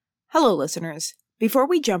Hello, listeners. Before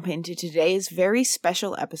we jump into today's very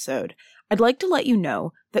special episode, I'd like to let you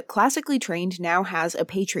know that Classically Trained now has a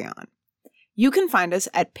Patreon. You can find us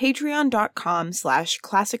at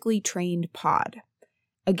patreon.com/classicallytrainedpod.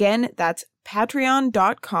 Again, that's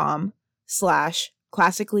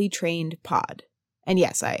patreon.com/classicallytrainedpod. And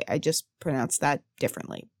yes, I just pronounced that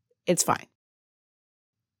differently. It's fine.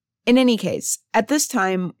 In any case, at this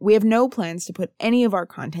time, we have no plans to put any of our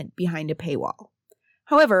content behind a paywall.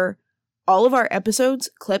 However, all of our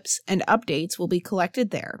episodes, clips, and updates will be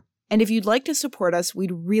collected there, and if you'd like to support us,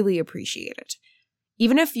 we'd really appreciate it.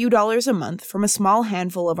 Even a few dollars a month from a small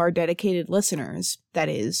handful of our dedicated listeners, that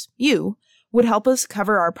is, you, would help us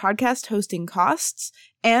cover our podcast hosting costs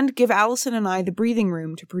and give Allison and I the breathing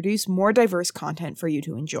room to produce more diverse content for you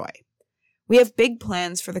to enjoy. We have big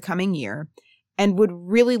plans for the coming year, and would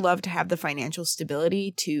really love to have the financial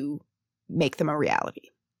stability to make them a reality.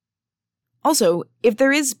 Also, if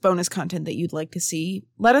there is bonus content that you'd like to see,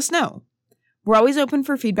 let us know. We're always open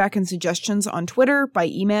for feedback and suggestions on Twitter, by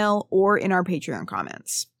email, or in our Patreon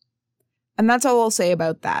comments. And that's all I'll say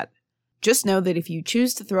about that. Just know that if you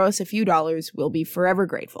choose to throw us a few dollars, we'll be forever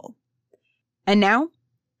grateful. And now,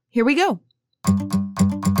 here we go.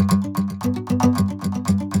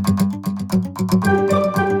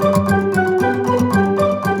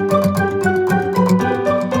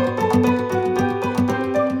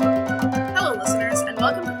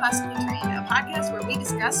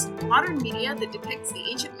 Modern media that depicts the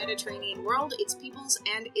ancient Mediterranean world, its peoples,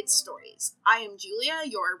 and its stories. I am Julia,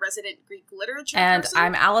 your resident Greek literature person.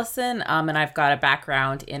 I'm Allison, and I've got a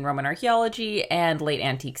background in Roman archaeology and late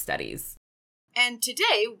antique studies. And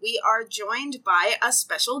today we are joined by a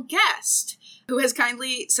special guest who has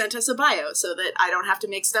kindly sent us a bio so that I don't have to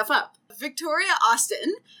make stuff up. Victoria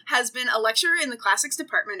Austin has been a lecturer in the classics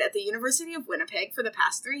department at the University of Winnipeg for the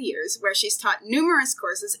past 3 years, where she's taught numerous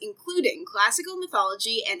courses, including classical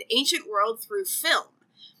mythology and ancient world through film.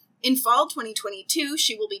 In fall 2022,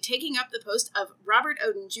 she will be taking up the post of Robert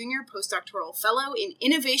Oden Jr. Postdoctoral Fellow in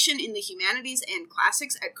Innovation in the Humanities and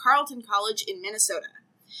Classics at Carleton College in Minnesota.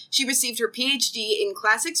 She received her PhD in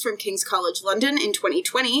Classics from King's College London in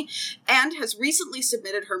 2020 and has recently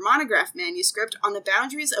submitted her monograph manuscript on the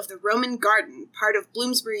boundaries of the Roman Garden, part of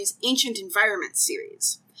Bloomsbury's Ancient Environments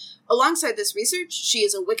series. Alongside this research, she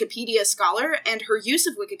is a Wikipedia scholar, and her use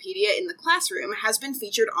of Wikipedia in the classroom has been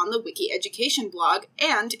featured on the Wiki Education blog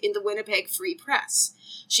and in the Winnipeg Free Press.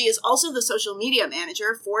 She is also the social media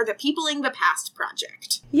manager for the Peopling the Past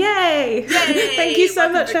project. Yay! Thank you so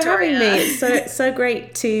much Victoria. for having me. It's so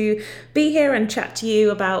great to be here and chat to you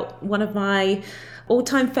about one of my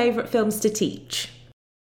all-time favorite films to teach.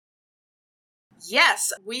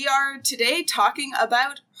 Yes, we are today talking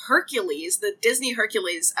about Hercules, the Disney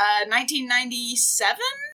Hercules, 1997?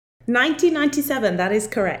 1997, that is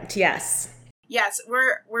correct, yes. Yes,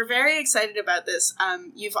 we're very excited about this.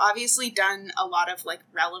 You've obviously done a lot of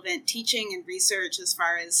relevant teaching and research as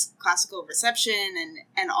far as classical reception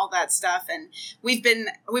and all that stuff, and we've been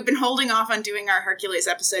holding off on doing our Hercules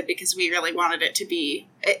episode because we really wanted it to be.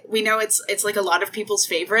 We know it's like a lot of people's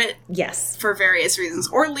favorite. Yes, for various reasons,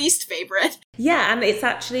 or least favorite. Yeah, and it's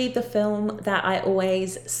actually the film that I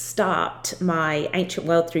always start my Ancient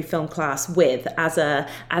World Through Film class with as a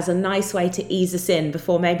nice way to ease us in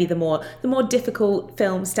before maybe the more difficult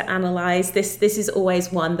films to analyze. This is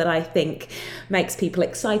always one that I think makes people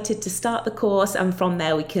excited to start the course, and from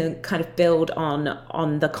there we can kind of build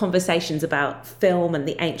on the conversations about film and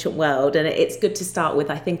the ancient world. And it's good to start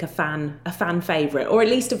with, I think, a fan favorite, or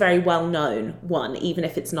at least a very well-known one, even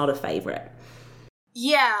if it's not a favorite.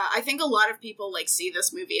 Yeah, I think a lot of people see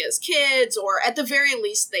this movie as kids, or at the very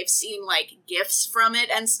least they've seen GIFs from it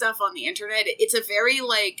and stuff on the internet. It's a very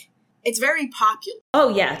it's very popular. Oh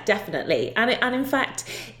yeah, definitely. And in fact,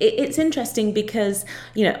 it's interesting because,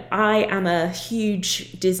 I am a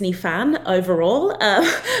huge Disney fan overall,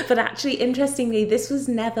 but actually, interestingly, this was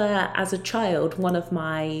never, as a child, one of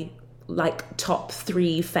my top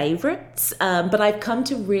 3 favorites. But I've come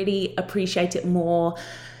to really appreciate it more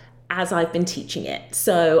as I've been teaching it.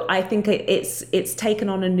 So I think it's taken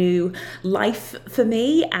on a new life for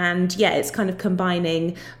me. And yeah, it's kind of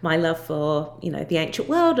combining my love for, the ancient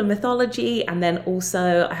world and mythology. And then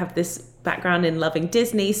also I have this background in loving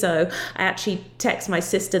Disney. So I actually texted my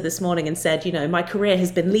sister this morning and said, my career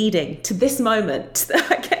has been leading to this moment that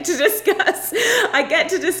I get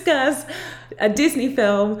to discuss a Disney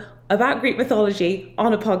film about Greek mythology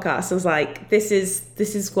on a podcast. I was like, this is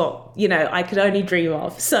what, I could only dream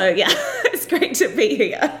of. So yeah, it's great to be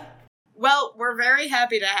here. Well, we're very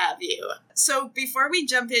happy to have you. So before we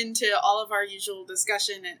jump into all of our usual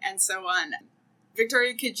discussion and so on,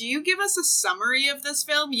 Victoria, could you give us a summary of this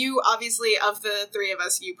film? You, obviously, of the three of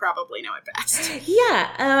us, you probably know it best. Yeah,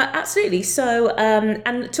 absolutely. So,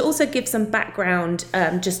 and to also give some background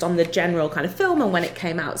just on the general kind of film and when it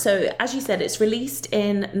came out. So, as you said, it's released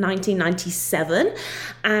in 1997,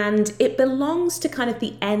 and it belongs to kind of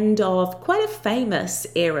the end of quite a famous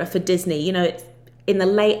era for Disney. You know, it's in the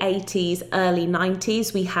late 80s, early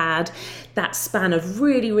 90s, we had that span of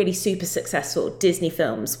really, really super successful Disney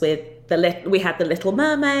films with we had The Little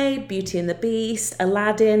Mermaid, Beauty and the Beast,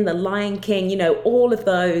 Aladdin, The Lion King, you know, all of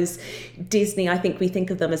those Disney, I think we think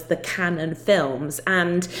of them as the canon films.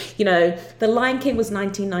 And, you know, The Lion King was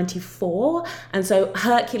 1994, and so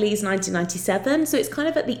Hercules 1997. So it's kind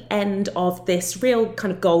of at the end of this real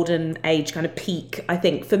kind of golden age, kind of peak, I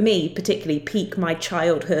think, for me, particularly peak my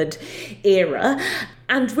childhood era.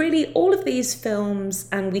 And really, all of these films,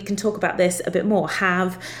 and we can talk about this a bit more,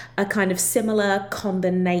 have a kind of similar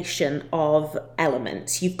combination of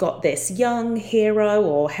elements. You've got this young hero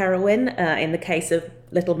or heroine, in the case of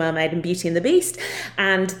Little Mermaid and Beauty and the Beast,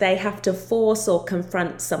 and they have to force or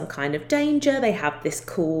confront some kind of danger. They have this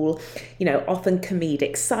cool, you know, often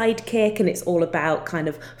comedic sidekick, and it's all about kind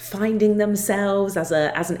of finding themselves as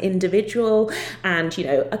an individual. And, you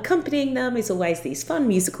know, accompanying them is always these fun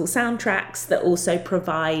musical soundtracks that also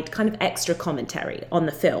provide kind of extra commentary on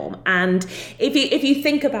the film. And if you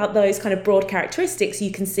think about those kind of broad characteristics,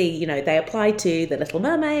 you can see, you know, they apply to The Little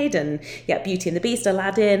Mermaid and Beauty and the Beast,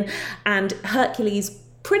 Aladdin, and Hercules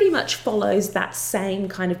pretty much follows that same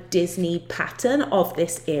kind of Disney pattern of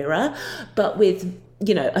this era, but with,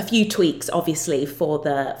 you know, a few tweaks, obviously, for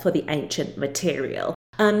the ancient material.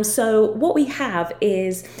 So what we have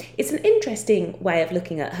is, it's an interesting way of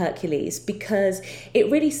looking at Hercules because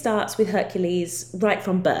it really starts with Hercules right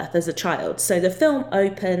from birth as a child. So the film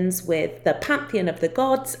opens with the pantheon of the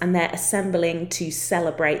gods, and they're assembling to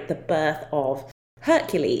celebrate the birth of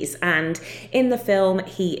Hercules. And in the film,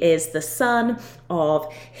 he is the son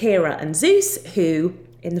of Hera and Zeus, who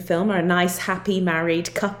in the film are a nice, happy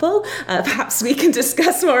married couple. Perhaps we can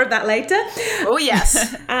discuss more of that later. Oh,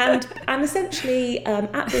 yes. and essentially,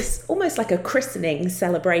 at this almost like a christening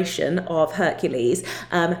celebration of Hercules,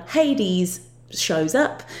 Hades shows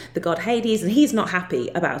up, the god Hades, and he's not happy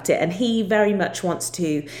about it, and he very much wants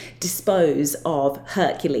to dispose of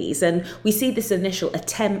Hercules. And we see this initial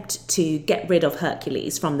attempt to get rid of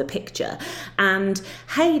Hercules from the picture, and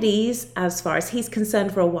Hades, as far as he's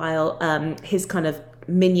concerned, for a while, his kind of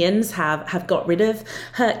minions have got rid of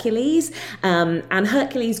Hercules, and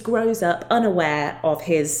Hercules grows up unaware of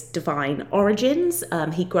his divine origins.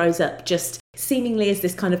 He grows up just seemingly as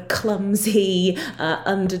this kind of clumsy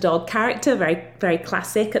underdog character, very, very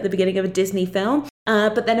classic at the beginning of a Disney film.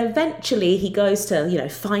 But then eventually he goes to, you know,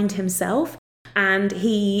 find himself, and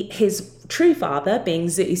his true father, being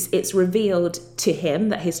Zeus, it's revealed to him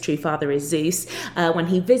that his true father is Zeus when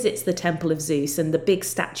he visits the temple of Zeus, and the big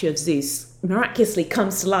statue of Zeus miraculously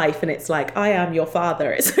comes to life, and it's like, I am your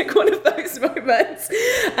father. It's like one of those moments.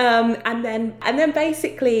 And then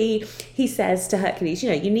basically he says to Hercules, you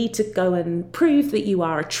know, you need to go and prove that you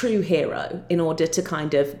are a true hero in order to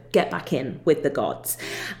kind of get back in with the gods.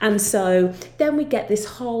 And so then we get this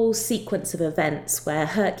whole sequence of events where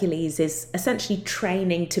Hercules is essentially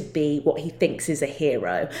training to be what he thinks is a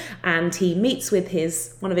hero. And he meets with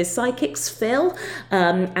one of his psychics, Phil,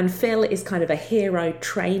 and Phil is kind of a hero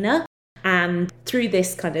trainer. And through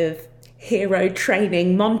this kind of hero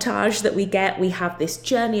training montage that we get, we have this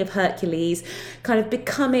journey of Hercules kind of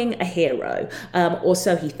becoming a hero, or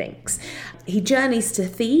so he thinks. He journeys to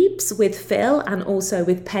Thebes with Phil and also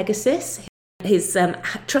with Pegasus, his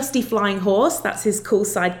trusty flying horse. That's his cool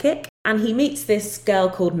sidekick. And he meets this girl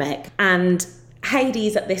called Meg. And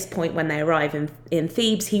Hades, at this point, when they arrive in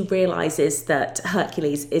Thebes, he realizes that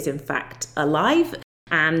Hercules is in fact alive.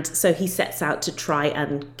 And so he sets out to try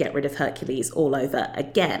and get rid of Hercules all over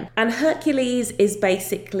again. And Hercules is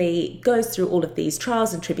basically goes through all of these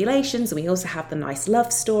trials and tribulations. And we also have the nice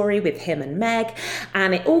love story with him and Meg.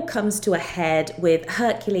 And it all comes to a head with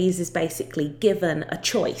Hercules is basically given a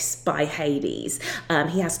choice by Hades.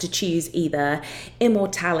 He has to choose either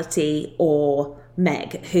immortality or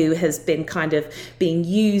Meg, who has been kind of being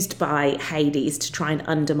used by Hades to try and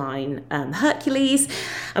undermine Hercules.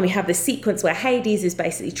 And we have this sequence where Hades is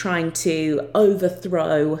basically trying to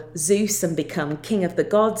overthrow Zeus and become king of the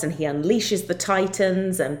gods, and he unleashes the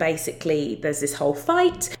Titans, and basically there's this whole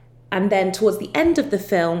fight. And then towards the end of the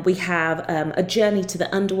film, we have a journey to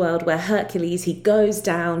the underworld where Hercules, he goes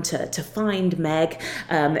down to find Meg,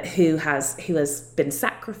 who has been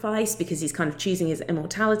sacrificed because he's kind of choosing his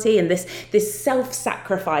immortality. And this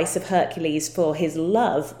self-sacrifice of Hercules for his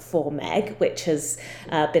love for Meg, which has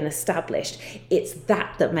been established, it's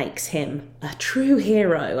that makes him a true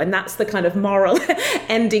hero. And that's the kind of moral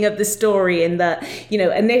ending of the story, in that, you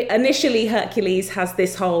know, initially Hercules has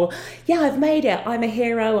this whole, yeah, I've made it, I'm a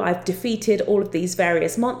hero, I've defeated all of these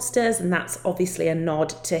various monsters, and that's obviously a nod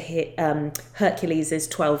to Hercules'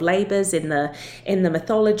 12 labors in the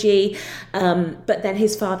mythology. But then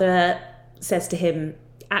his father says to him,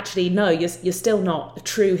 actually, no, you're still not a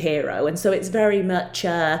true hero. And so it's very much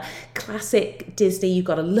classic Disney. You've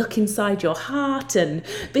got to look inside your heart and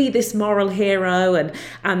be this moral hero,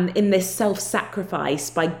 and in this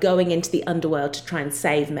self-sacrifice by going into the underworld to try and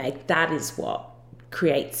save Meg. That is what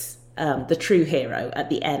creates the true hero at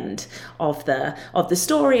the end of the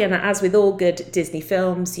story. And as with all good Disney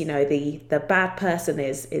films, you know, the bad person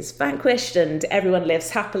is vanquished and everyone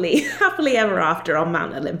lives happily ever after on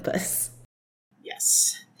Mount Olympus.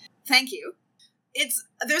 Yes. Thank you. There's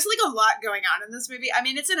like a lot going on in this movie. I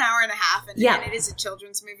mean, it's an hour and a half, and it is a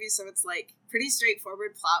children's movie, so it's like pretty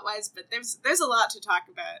straightforward plot-wise, but there's a lot to talk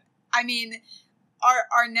about. I mean,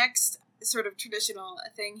 our next sort of traditional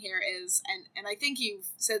thing here is, and I think you've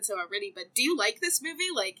said so already, but do you like this movie?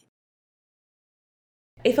 Like,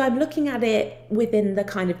 if I'm looking at it within the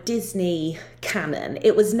kind of Disney canon,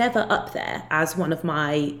 it was never up there as one of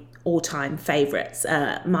my all-time favourites.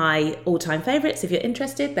 My all-time favourites, if you're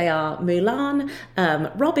interested, they are Mulan,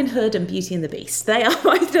 Robin Hood, and Beauty and the Beast. They are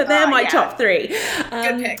my top three.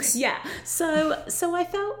 Good picks. Yeah. So I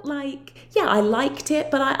felt like, yeah, I liked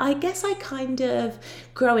it, but I guess I kind of,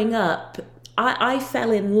 growing up, I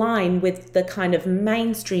fell in line with the kind of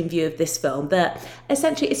mainstream view of this film that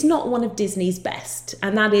essentially it's not one of Disney's best,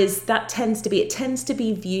 and it tends to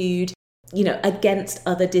be viewed, you know, against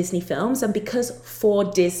other Disney films. And because for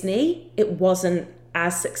Disney, it wasn't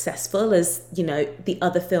as successful as, you know, the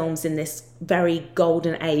other films in this very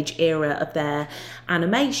golden age era of their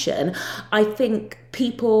animation, I think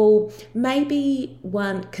people maybe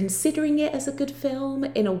weren't considering it as a good film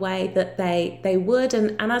in a way that they would.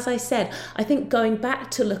 And as I said, I think going back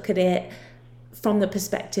to look at it from the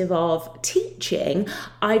perspective of teaching,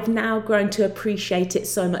 I've now grown to appreciate it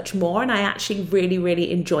so much more, and I actually really, really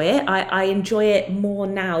enjoy it. I enjoy it more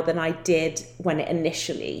now than I did when it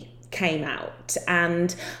initially came out.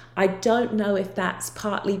 And I don't know if that's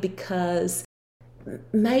partly because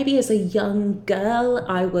maybe as a young girl,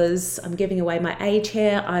 I'm giving away my age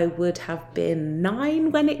here, I would have been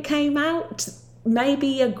 9 when it came out.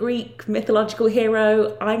 Maybe a Greek mythological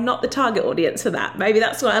hero, I'm not the target audience for that. Maybe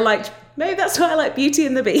that's why I like Beauty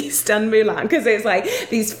and the Beast and Mulan, because it's like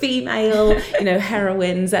these female, you know,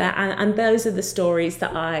 heroines, and those are the stories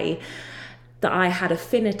that I had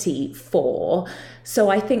affinity for. So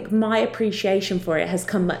I think my appreciation for it has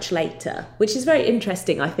come much later, which is very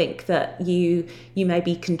interesting. I think that you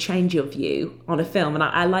maybe can change your view on a film, and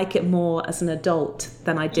I like it more as an adult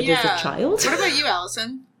than I did as a child. What about you,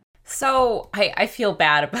 Allison? So I feel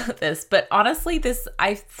bad about this, but honestly,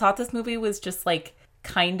 I thought this movie was just like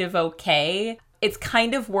kind of okay. It's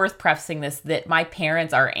kind of worth prefacing this that my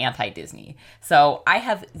parents are anti-Disney. So I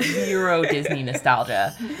have zero Disney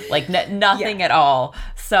nostalgia, like nothing at all.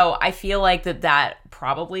 So I feel like that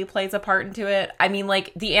probably plays a part into it. I mean,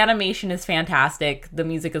 like, the animation is fantastic. The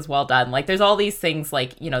music is well done. Like, there's all these things,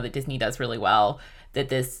 like, you know, that Disney does really well, that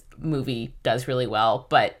this movie does really well.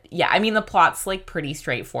 But yeah, I mean, the plot's like pretty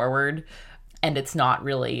straightforward, and it's not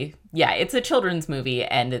really, it's a children's movie,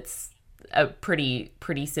 and it's a pretty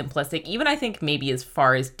simplistic, even I think maybe as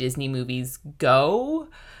far as Disney movies go.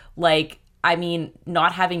 Like, I mean,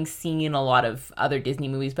 not having seen a lot of other Disney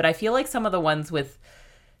movies, but I feel like some of the ones with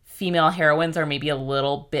female heroines are maybe a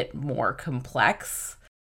little bit more complex.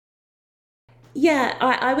 Yeah,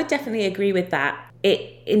 I would definitely agree with that.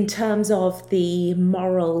 In terms of the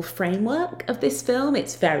moral framework of this film,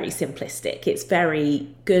 it's very simplistic. It's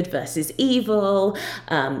very good versus evil,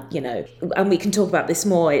 you know, and we can talk about this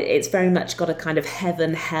more. It's very much got a kind of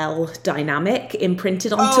heaven-hell dynamic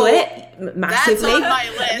imprinted onto it massively. That's on my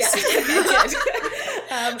list.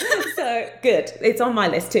 So good. It's on my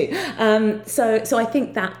list too. So I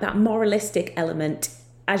think that moralistic element,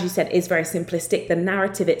 as you said, is very simplistic. The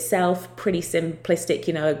narrative itself, pretty simplistic.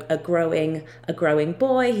 You know, a growing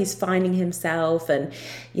boy, he's finding himself, and,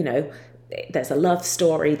 you know, there's a love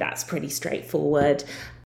story that's pretty straightforward.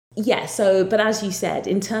 Yeah, so, but as you said,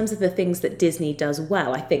 in terms of the things that Disney does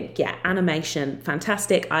well, I think, yeah, animation,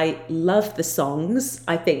 fantastic. I love the songs.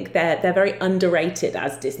 I think they're very underrated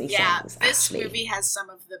as Disney songs, this movie has some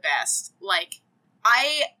of the best. Like,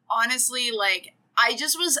 I honestly, like, I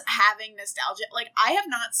just was having nostalgia. Like, I have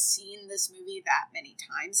not seen this movie that many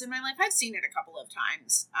times in my life. I've seen it a couple of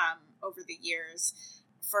times over the years.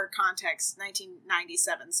 For context,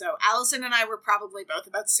 1997. So Allison and I were probably both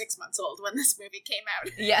about 6 months old when this movie came out.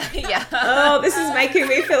 Yeah. Oh, this is making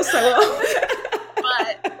me feel so old.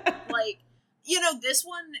 But, like, you know, this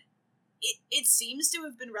one, it seems to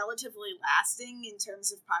have been relatively lasting in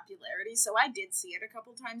terms of popularity. So I did see it a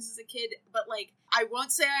couple times as a kid. But, like, I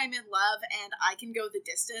Won't Say I'm in Love and I Can Go the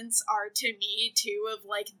Distance are, to me, two of,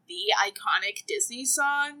 like, the iconic Disney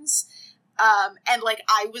songs. And, like,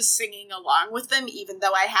 I was singing along with them, even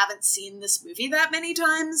though I haven't seen this movie that many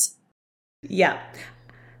times. Yeah.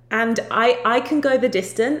 And I Can Go the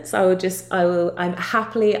Distance. I've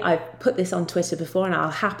put this on Twitter before, and I'll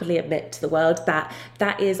happily admit to the world that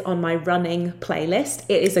is on my running playlist.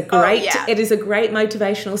 It is a great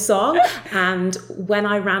motivational song. And when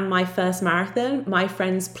I ran my first marathon, my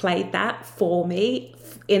friends played that for me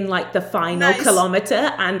in like the final kilometer,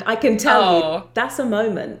 and I can tell you that's a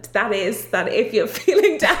moment. That if you're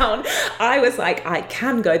feeling down, I was like, I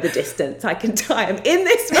can go the distance. I am in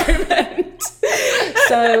this moment.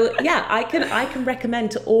 So yeah, I can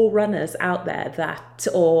recommend to all runners out there that,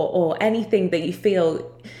 or anything that you feel,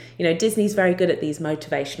 you know, Disney's very good at these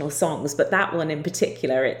motivational songs, but that one in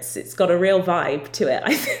particular, it's got a real vibe to it,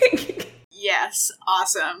 I think. Yes,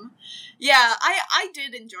 awesome. Yeah, I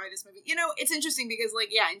did enjoy this movie. You know, it's interesting because, like,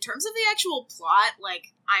 yeah, in terms of the actual plot,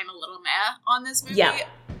 like, I'm a little meh on this movie. Yeah.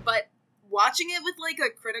 But watching it with, like,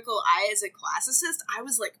 a critical eye as a classicist, I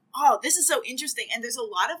was like, oh, this is so interesting. And there's a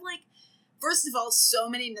lot of, like, first of all, so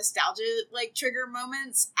many nostalgia, like, trigger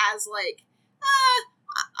moments as, like,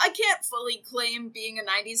 I can't fully claim being a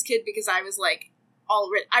 90s kid because I was, like,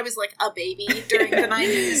 I was like a baby during the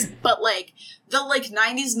 90s, but like the like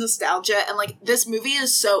 90s nostalgia and like this movie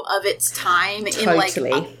is so of its time in like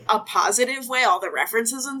a positive way, all the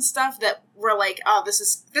references and stuff that we're like, oh, this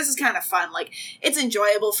is kind of fun. Like it's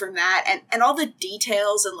enjoyable from that and all the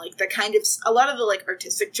details and like the kind of a lot of the like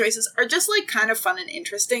artistic choices are just like kind of fun and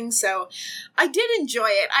interesting. So I did enjoy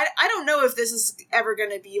it. I don't know if this is ever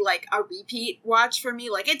going to be like a repeat watch for me.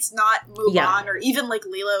 Like it's not Mulan or even like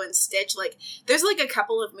Lilo and Stitch. Like there's like a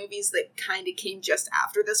couple of movies that kind of came just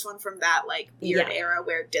after this one from that like weird era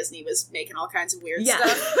where Disney was making all kinds of weird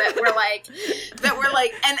stuff that were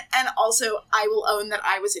like and also I will own that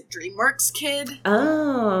I was a DreamWorks kid.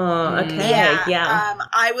 Oh, okay. Yeah.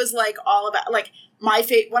 I was like all about like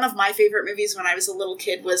one of my favorite movies when I was a little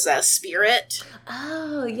kid was Spirit.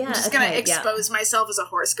 Oh, yeah. I'm just gonna expose myself as a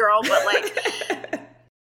horse girl, but like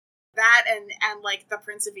that and like The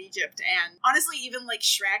Prince of Egypt and honestly even like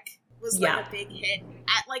Shrek was like a big hit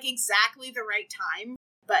at like exactly the right time.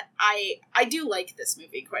 But I do like this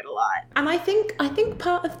movie quite a lot. And I think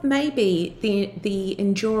part of maybe the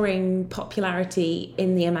enduring popularity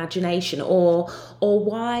in the imagination or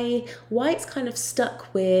why it's kind of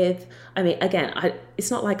stuck with, I mean, again, it's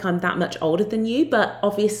not like I'm that much older than you, but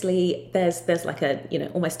obviously there's like a, you know,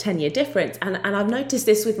 almost 10-year difference. And I've noticed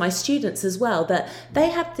this with my students as well, that they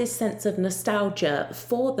have this sense of nostalgia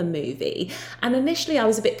for the movie. And initially I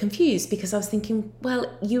was a bit confused because I was thinking, well,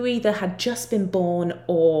 you either had just been born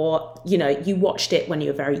or, you know, you watched it when you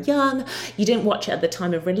were very young, you didn't watch it at the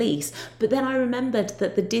time of release. But then I remembered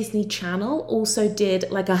that the Disney Channel also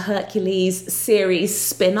did like a Hercules series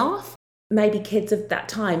spin-off. Maybe kids of that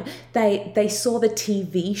time, they saw the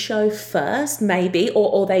TV show first, maybe,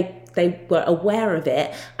 or they were aware of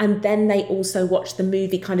it, and then they also watched the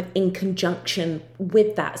movie kind of in conjunction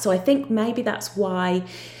with that. So I think maybe that's why,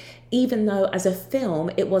 even though as a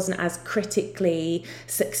film it wasn't as critically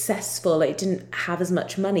successful, it didn't have as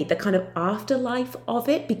much money, the kind of afterlife of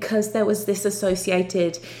it, because there was this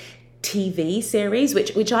associated TV series,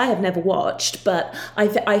 which I have never watched, but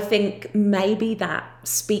I think maybe that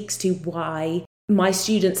speaks to why my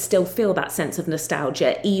students still feel that sense of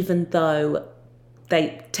nostalgia, even though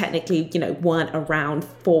they technically, you know, weren't around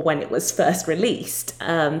for when it was first released.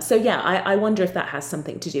 So yeah, I wonder if that has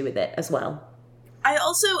something to do with it as well. I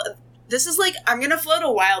also, this is like, I'm going to float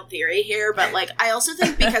a wild theory here, but like, I also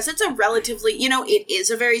think because it's a relatively, you know, it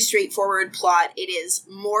is a very straightforward plot. It is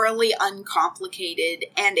morally uncomplicated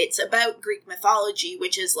and it's about Greek mythology,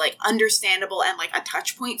 which is like understandable and like a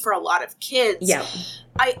touch point for a lot of kids. Yeah.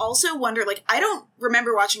 I also wonder, like, I don't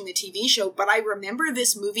remember watching the TV show, but I remember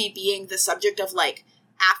this movie being the subject of like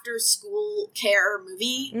after school care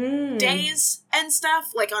movie days and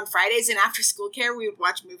stuff. Like on Fridays and after school care, we would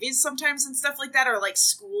watch movies sometimes and stuff like that, or like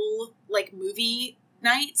school, like movie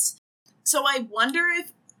nights. So I wonder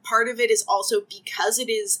if part of it is also because it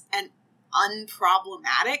is an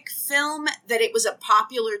unproblematic film, that it was a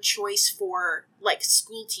popular choice for like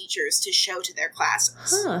school teachers to show to their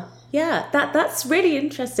classes. Huh. Yeah, that's really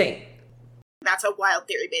interesting. That's a wild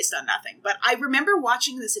theory based on nothing, but I remember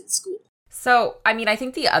watching this in school. So, I mean, I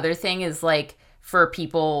think the other thing is, like, for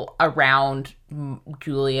people around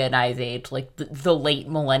Julia and I's age, like the late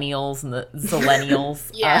millennials and the zillennials.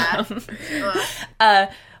 Yeah.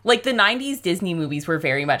 Like, the 90s Disney movies were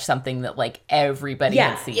very much something that, like, everybody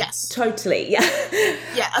had seen. Yes. Totally, yeah.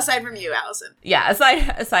 Yeah, aside from you, Allison. Yeah,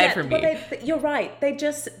 aside from me. You're right. They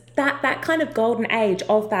just, that kind of golden age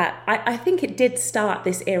of that, I think it did start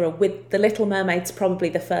this era with The Little Mermaid's probably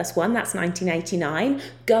the first one. That's 1989.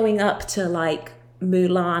 Going up to, like,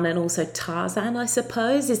 Mulan and also Tarzan, I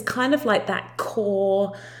suppose, is kind of like that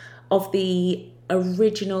core of the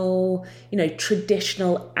original, you know,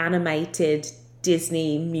 traditional animated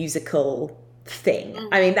Disney musical thing.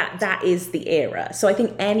 I mean, that is the era. So I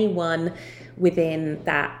think anyone within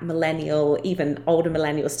that millennial, even older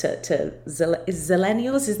millennials to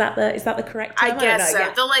zillennials, is that the correct term? I guess so.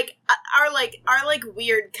 Yeah. The our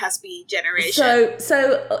weird cuspy generation.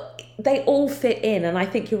 So they all fit in, and I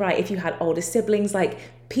think you're right. If you had older siblings, like,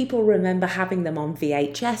 people remember having them on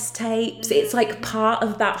VHS tapes. It's like part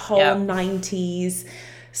of that whole 90s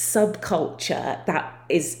subculture that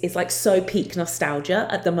is like so peak nostalgia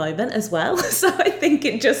at the moment as well. So I think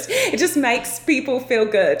it just makes people feel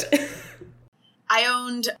good. I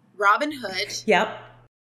owned Robin Hood. Yep.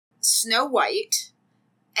 Snow White,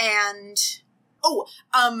 and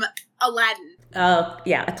Aladdin. Oh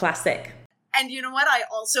yeah, a classic. And you know what? I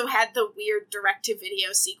also had the weird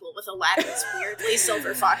direct-to-video sequel with Aladdin's weirdly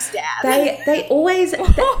silver fox dad. They always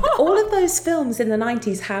all of those films in the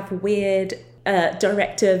 90s have weird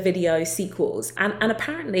direct-to-video sequels, and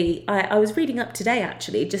apparently I was reading up today,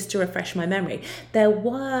 actually, just to refresh my memory, there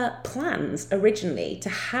were plans originally to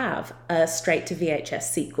have a straight-to-VHS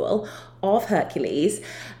sequel of Hercules,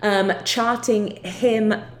 charting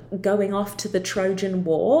him going off to the Trojan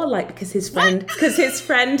War, like because his friend his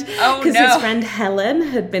friend Helen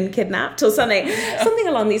had been kidnapped or something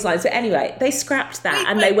along these lines. But anyway, they scrapped that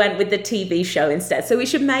and they went with the TV show instead. So we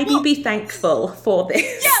should maybe be thankful for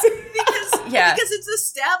this. Yeah, because it's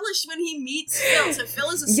established when he meets Phil. So Phil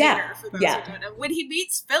is a singer, for those who don't know. When he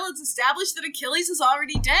meets Phil, it's established that Achilles is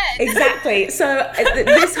already dead. Exactly. So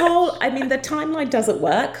this whole, I mean, the timeline doesn't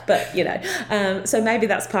work, but, you know, so maybe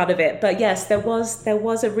that's part of it. But yes, there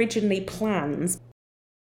was originally plans.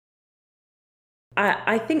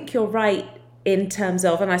 I think you're right in terms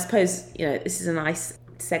of, and I suppose, you know, this is a nice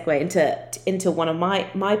segue into one of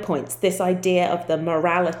my points, this idea of the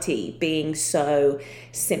morality being so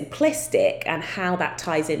simplistic and how that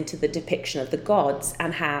ties into the depiction of the gods,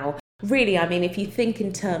 and how really, I mean, if you think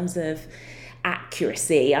in terms of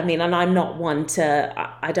accuracy, I mean, and I'm not one to,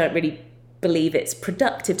 I don't really believe it's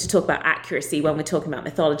productive to talk about accuracy when we're talking about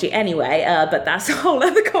mythology anyway, but that's a whole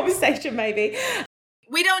other conversation maybe.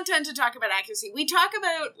 We don't tend to talk about accuracy. We talk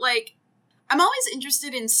about, like, I'm always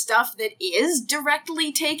interested in stuff that is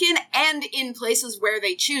directly taken and in places where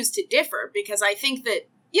they choose to differ, because I think that,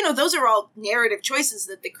 you know, those are all narrative choices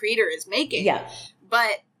that the creator is making. Yeah.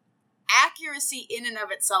 But accuracy in and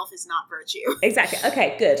of itself is not virtue. Exactly.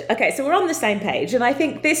 Okay, good. Okay, so we're on the same page. And I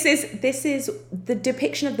think this is the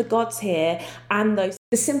depiction of the gods here, and the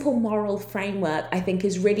simple moral framework, I think,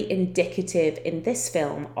 is really indicative in this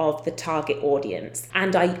film of the target audience.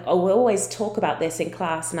 And I will always talk about this in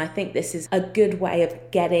class, and I think this is a good way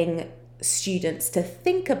of getting students to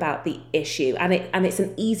think about the issue. And it's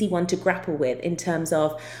an easy one to grapple with in terms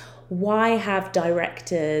of, why have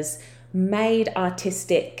directors made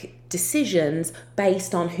artistic decisions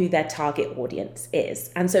based on who their target audience is?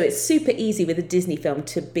 And so it's super easy with a Disney film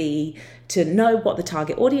to know what the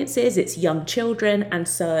target audience is. It's young children, and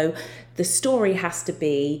so the story has to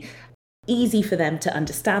be easy for them to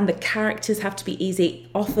understand. The characters have to be easy,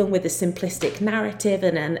 often with a simplistic narrative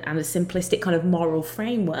and a simplistic kind of moral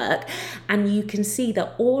framework. And you can see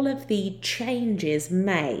that all of the changes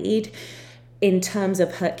made in terms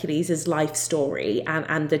of Hercules' life story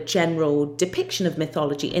and the general depiction of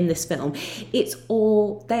mythology in this film,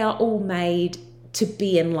 they are all made to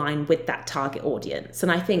be in line with that target audience.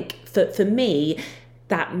 And I think for me,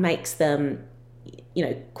 that makes them, you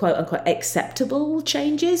know, quote unquote acceptable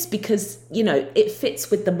changes, because, you know, it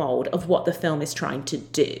fits with the mold of what the film is trying to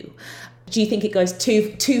do. Do you think it goes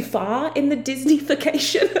too far in the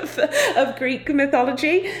Disneyfication of Greek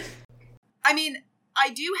mythology? I mean, I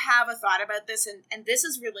do have a thought about this, and this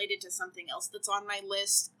is related to something else that's on my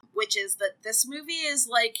list, which is that this movie is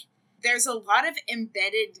like, there's a lot of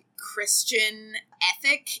embedded Christian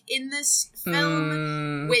ethic in this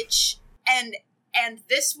film, which, and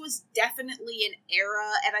this was definitely an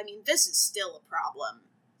era, and I mean, this is still a problem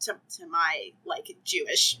to my, like,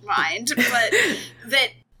 Jewish mind, but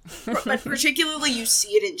particularly you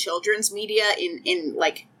see it in children's media, in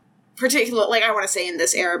like, particular, like, I want to say in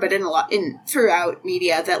this era, but throughout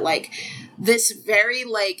media, that, like, this very,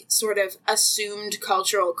 like, sort of assumed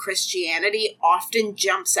cultural Christianity often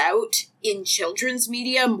jumps out in children's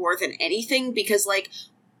media more than anything, because, like,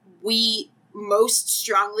 we most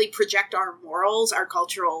strongly project our morals, our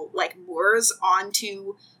cultural, like, mores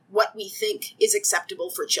onto what we think is acceptable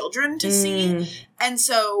for children to see. And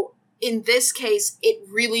so in this case, it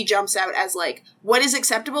really jumps out as, like, what is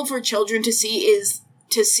acceptable for children to see is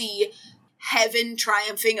to see heaven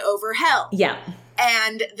triumphing over hell. Yeah.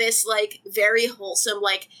 And this, like, very wholesome,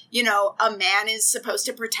 like, you know, a man is supposed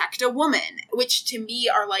to protect a woman, which to me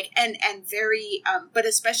are, like, and very, but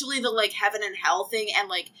especially the, like, heaven and hell thing, and,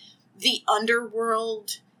 like, the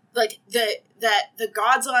underworld, like, the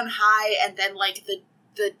gods on high, and then, like,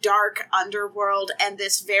 the dark underworld, and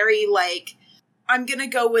this very, like, I'm gonna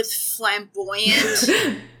go with flamboyant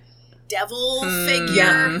devil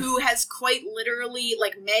figure who has quite literally,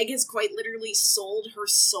 like, Meg has quite literally sold her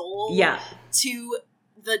soul to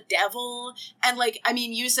the devil. And, like, I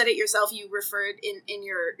mean, you said it yourself, you referred in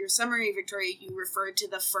your summary, Victoria, you referred to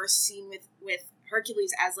the first scene with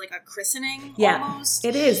Hercules as, like, a christening almost.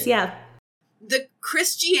 It is, The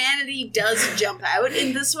Christianity does jump out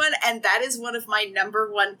in this one, and that is one of my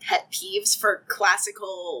number one pet peeves for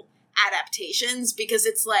classical adaptations, because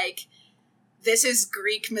it's like, this is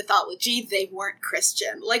Greek mythology, they weren't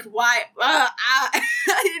Christian. Like, why?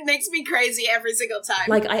 It makes me crazy every single time.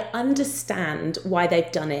 Like, I understand why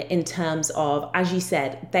they've done it in terms of, as you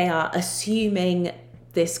said, they are assuming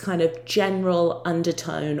this kind of general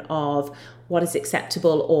undertone of what is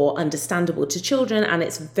acceptable or understandable to children, and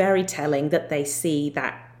it's very telling that they see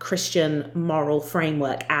that Christian moral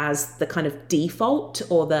framework as the kind of default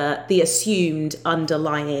or the assumed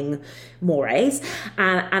underlying mores.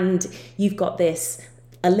 And you've got this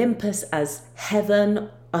Olympus as heaven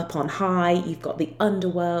up on high, you've got the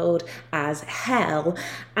underworld as hell,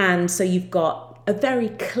 and so you've got a very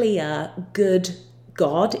clear good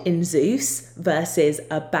god in Zeus versus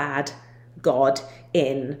a bad god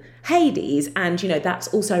in Hades. And, you know, that's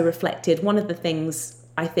also reflected. One of the things,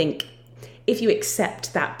 I think, if you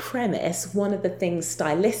accept that premise, one of the things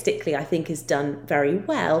stylistically I think is done very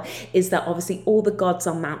well is that obviously all the gods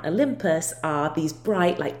on Mount Olympus are these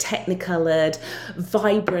bright, like, technicolored,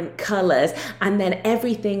 vibrant colors, and then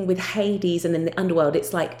everything with Hades and in the underworld,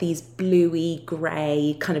 it's like these bluey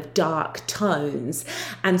grey kind of dark tones.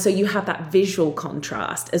 And so you have that visual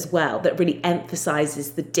contrast as well that really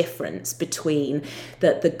emphasizes the difference between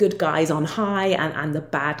the good guys on high and the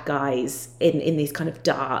bad guys in these kind of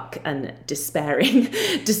dark and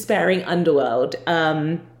despairing underworld.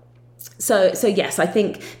 So yes, I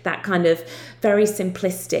think that kind of very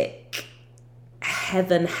simplistic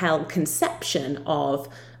heaven hell conception of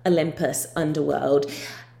Olympus underworld,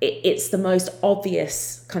 it's the most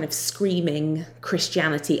obvious kind of screaming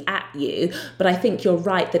Christianity at you. But I think you're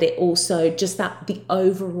right that it also, just that the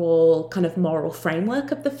overall kind of moral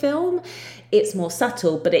framework of the film, it's more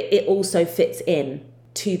subtle, but it also fits in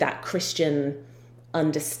to that Christian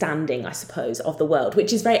understanding, I suppose, of the world,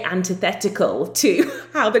 which is very antithetical to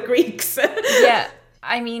how the Greeks. Yeah,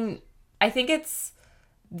 I mean, I think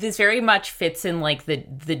this very much fits in, like, the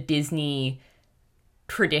Disney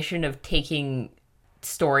tradition of taking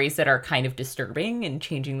stories that are kind of disturbing and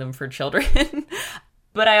changing them for children.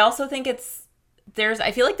 But I also think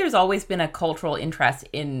I feel like there's always been a cultural interest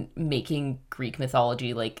in making Greek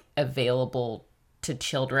mythology, like, available to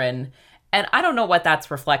children. And I don't know what that's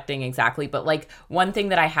reflecting exactly, but, like, one thing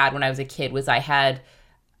that I had when I was a kid was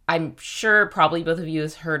I'm sure probably both of you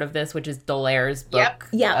has heard of this, which is D'Aulaire's book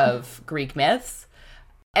of Greek myths.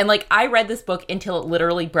 And, like, I read this book until it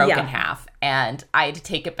literally broke in half, and I had to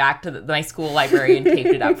take it back to my school library and taped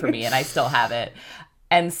it up for me, and I still have it.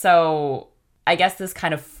 And so I guess this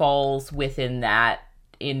kind of falls within that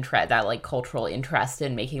that, like, cultural interest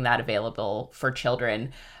in making that available for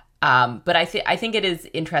children. But I think it is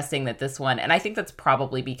interesting that this one, and I think that's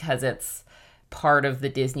probably because it's part of the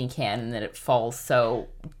Disney canon that it falls so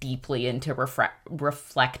deeply into reflecting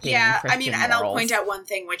Christian I mean, and morals. I'll point out one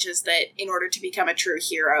thing, which is that in order to become a true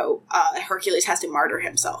hero, Hercules has to martyr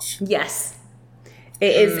himself. Yes.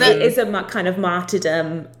 It is a kind of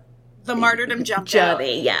martyrdom. The martyrdom jump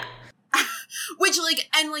journey, yeah. Which, like,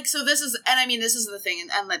 and, like, so this is, and I mean, this is the thing,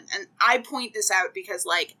 and I point this out because,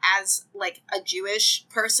 like, as, like, a Jewish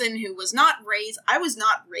person who was not raised, I was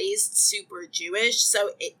not raised super Jewish,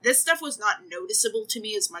 so this stuff was not noticeable to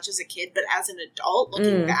me as much as a kid, but as an adult,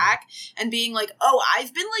 looking back, and being like, oh,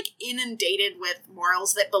 I've been, like, inundated with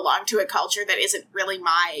morals that belong to a culture that isn't really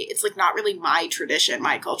it's, like, not really my tradition,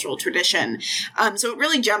 my cultural tradition, so it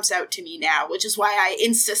really jumps out to me now, which is why I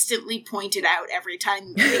insistently point it out every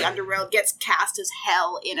time the underworld gets cast as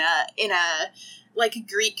hell in a like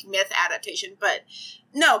Greek myth adaptation. But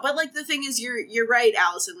no, but like the thing is, you're right,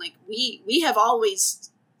 Allison, like we have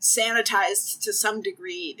always sanitized to some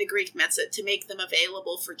degree the Greek myths to make them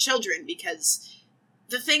available for children, because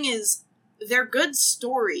the thing is, they're good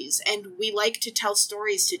stories and we like to tell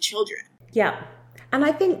stories to children. Yeah. And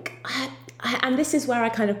I think and this is where I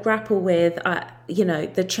kind of grapple with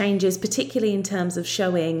the changes, particularly in terms of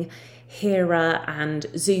showing Hera and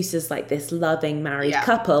Zeus as like this loving married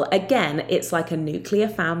couple. Again, it's like a nuclear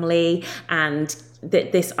family, and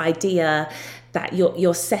this idea that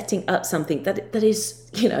you're setting up something that is,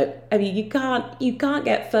 I mean, you can't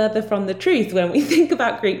get further from the truth when we think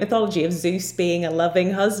about Greek mythology of Zeus being a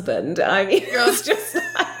loving husband. I mean, it's just like,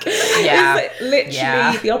 it's like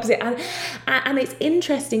literally the opposite. And it's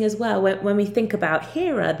interesting as well when we think about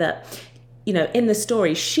Hera that, in the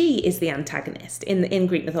story, she is the antagonist. In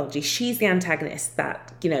Greek mythology, she's the antagonist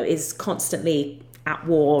that, is constantly at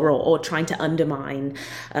war or trying to undermine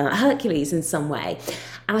Hercules in some way.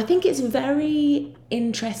 And I think it's very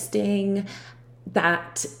interesting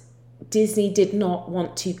that Disney did not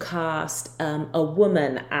want to cast a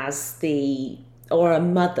woman as or a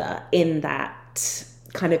mother in that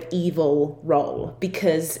kind of evil role,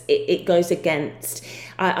 because it goes against,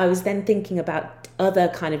 I was then thinking about other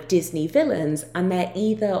kind of Disney villains, and they're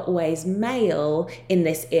either always male in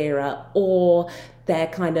this era or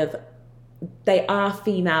they are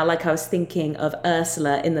female. Like I was thinking of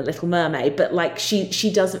Ursula in The Little Mermaid, but like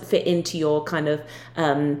she doesn't fit into your kind of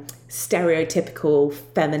stereotypical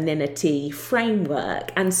femininity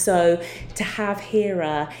framework. And so to have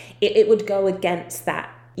Hera, it would go against that,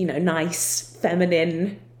 nice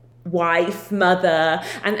feminine wife, mother,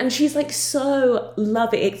 and she's like so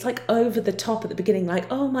loving. It's like over the top at the beginning, like,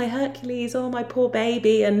 oh my Hercules, oh my poor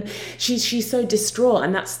baby, and she's so distraught,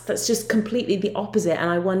 and that's just completely the opposite. And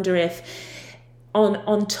I wonder if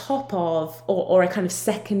on top of or a kind of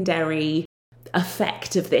secondary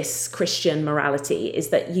effect of this Christian morality is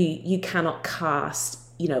that you cannot cast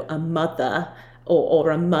a mother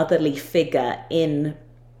or a motherly figure in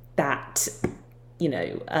that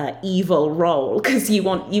evil role, because you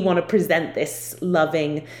want to present this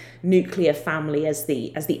loving nuclear family as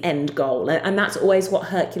the end goal, and that's always what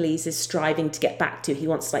Hercules is striving to get back to. He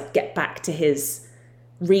wants to get back to his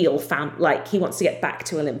real he wants to get back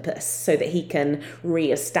to Olympus so that he can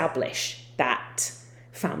reestablish that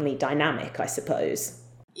family dynamic, I suppose.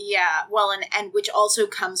 Yeah, well, and which also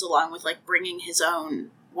comes along with bringing his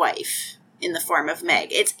own wife in the form of Meg.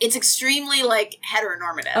 It's extremely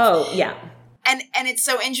heteronormative. Oh yeah. And it's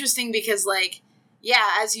so interesting because,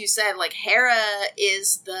 as you said, Hera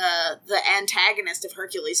is the antagonist of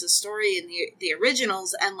Hercules' story in the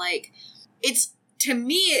originals, and, to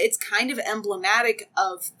me, it's kind of emblematic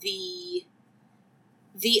of the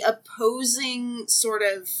opposing sort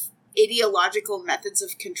of ideological methods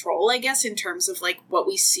of control, I guess, in terms of, what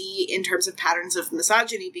we see in terms of patterns of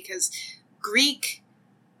misogyny, because Greek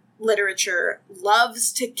literature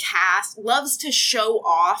loves to show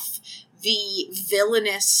off the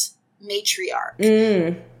villainous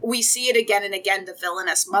matriarch. We see it again and again, the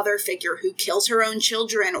villainous mother figure who kills her own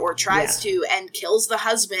children or tries to, and kills the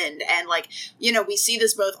husband. And we see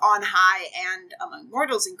this both on high and among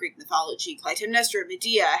mortals in Greek mythology. Clytemnestra,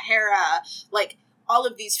 Medea, Hera, all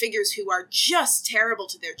of these figures who are just terrible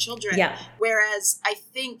to their children. Yeah. Whereas I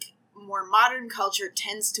think more modern culture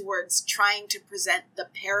tends towards trying to present the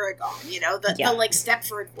paragon, the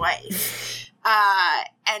Stepford wife.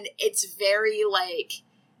 And it's very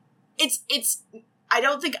it's I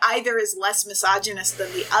don't think either is less misogynist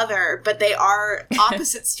than the other, but they are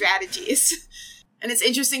opposite strategies. And it's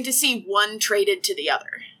interesting to see one traded to the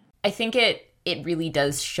other. I think it really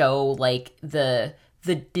does show the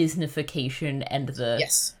Disneyfication and the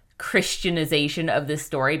Christianization of this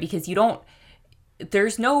story, because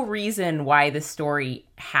there's no reason why the story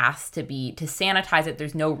has to sanitize it.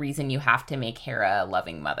 There's no reason you have to make Hera a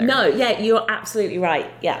loving mother. No, yeah, you're absolutely right.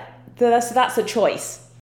 Yeah. That's a choice.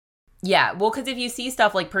 Yeah, well, because if you see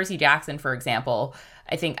stuff like Percy Jackson, for example,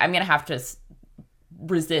 I think I'm going to have to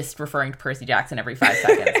resist referring to Percy Jackson every 5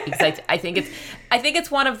 seconds, because I think it's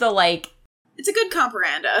one of the It's a good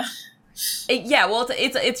comparanda.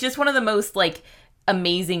 It's just one of the most like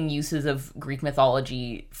amazing uses of Greek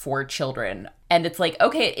mythology for children. And it's like,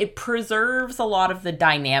 okay, it preserves a lot of the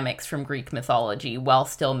dynamics from Greek mythology while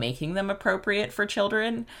still making them appropriate for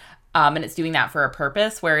children. And it's doing that for a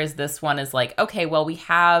purpose. Whereas this one is like, okay, well, we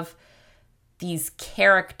have these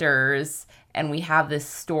characters and we have this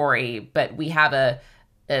story, but we have a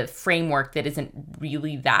framework that isn't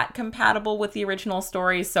really that compatible with the original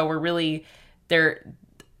story. So they're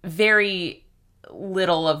very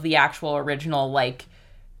little of the actual original like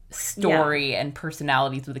story and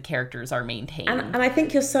personalities of the characters are maintained. And I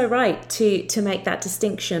think you're so right to make that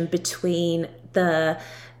distinction between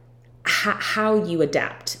how you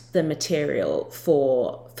adapt the material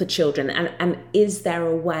for children, and is there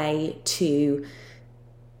a way to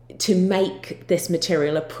make this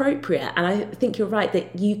material appropriate. And I think you're right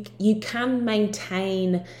that you can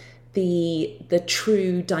maintain the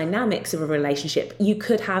true dynamics of a relationship. You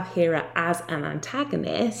could have Hera as an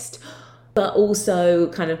antagonist, but also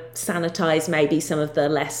kind of sanitize maybe some of the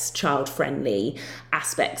less child-friendly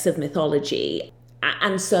aspects of mythology.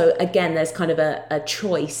 And so again, there's kind of a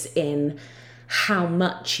choice in how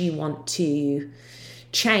much you want to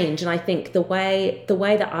change. And I think the way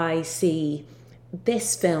that I see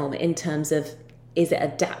this film in terms of, is it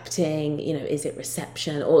adapting, is it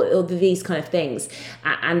reception, or these kind of things,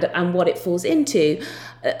 and what it falls into,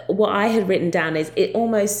 what I had written down is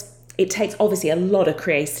it takes obviously a lot of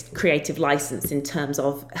creative license in terms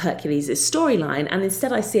of Hercules' storyline, and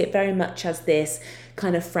instead I see it very much as this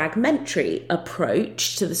kind of fragmentary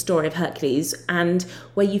approach to the story of Hercules, and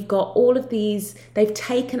where you've got all of these, they've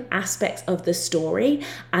taken aspects of the story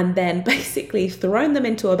and then basically thrown them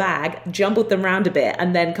into a bag, jumbled them around a bit,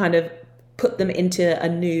 and then kind of put them into a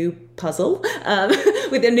new puzzle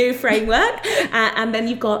with a new framework. And then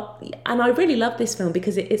you've got, and I really love this film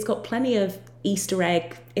because it's got plenty of Easter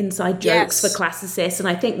egg inside jokes for classicists, and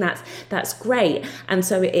I think that's great. And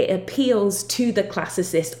so it appeals to the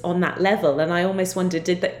classicist on that level. And I almost wondered,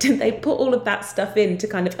 did they put all of that stuff in to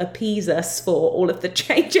kind of appease us for all of the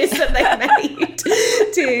changes that they made?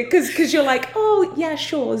 Because you're like, oh yeah,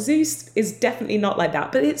 sure, Zeus is definitely not like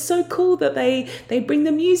that, but it's so cool that they bring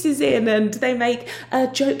the muses in and they make a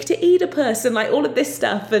joke to Oedipus and like all of this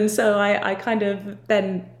stuff. And so I kind of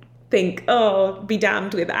then think, oh, be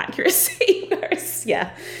damned with accuracy. Whereas,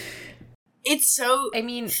 it's so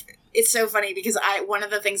funny because one of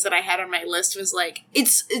the things that I had on my list was like,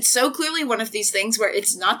 it's so clearly one of these things where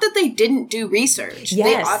it's not that they didn't do research. Yes.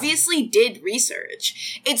 They obviously did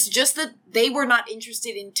research. It's just that they were not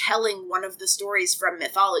interested in telling one of the stories from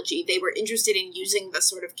mythology. They were interested in using the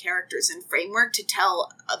sort of characters and framework to tell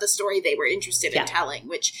the story they were interested in telling,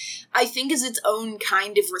 which I think is its own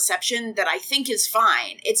kind of reception that I think is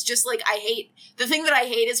fine. It's just like, the thing that I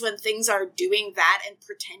hate is when things are doing that and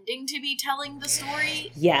pretending to be telling the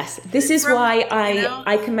story. Yes, this is why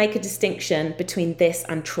I can make a distinction between this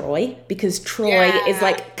and Troy, because Troy is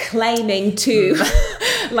like claiming to,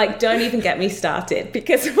 like, don't even get me started,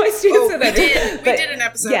 because my students we did an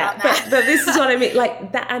episode on that. But this is what I mean,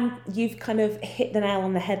 like that, and you've kind of hit the nail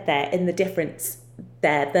on the head there in the difference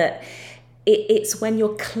there, that it's when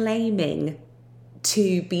you're claiming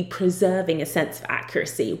to be preserving a sense of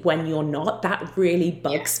accuracy when you're not. That really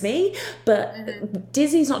bugs me. But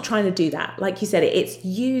Disney's not trying to do that. Like you said, it's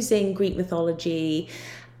using Greek mythology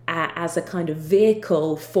as a kind of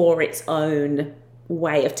vehicle for its own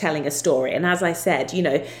way of telling a story. And as I said,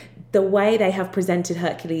 the way they have presented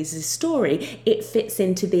Hercules' story, it fits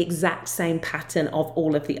into the exact same pattern of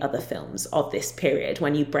all of the other films of this period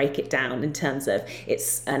when you break it down in terms of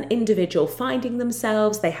it's an individual finding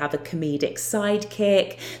themselves, they have a comedic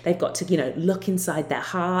sidekick, they've got to, look inside their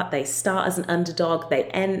heart, they start as an underdog, they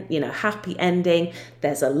end, happy ending,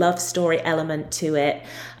 there's a love story element to it.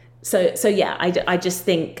 So yeah, I just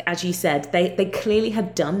think, as you said, they clearly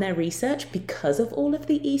had done their research because of all of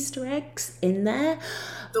the Easter eggs in there.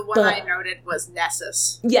 The one I noted was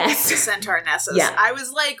Nessus. Yes. The centaur Nessus. Yeah. I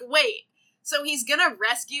was like, wait, so he's gonna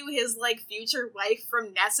rescue his, like, future wife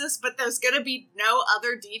from Nessus, but there's gonna be no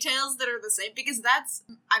other details that are the same? Because that's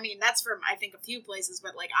from, I think, a few places,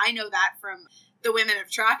 but, like, I know that from the women of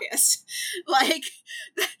Trachis. Like,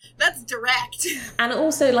 that's direct. And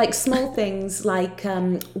also, like, small things like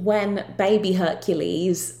when baby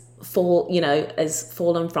Hercules has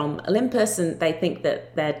fallen from Olympus and they think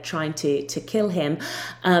that they're trying to kill him,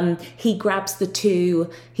 he grabs two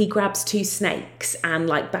snakes and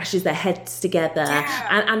like bashes their heads together.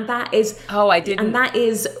 And that is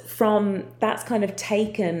that's kind of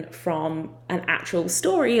taken from an actual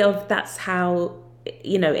story of that's how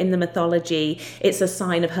you know, in the mythology, it's a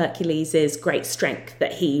sign of Hercules' great strength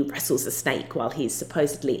that he wrestles a snake while he's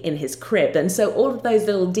supposedly in his crib. And so all of those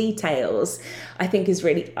little details, I think,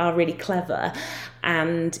 are really clever.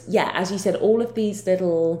 And yeah, as you said, all of these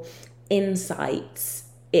little insights,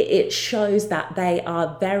 it shows that they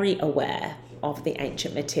are very aware of the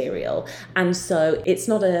ancient material. And so it's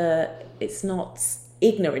not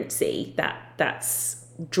ignorancy that's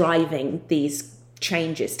driving these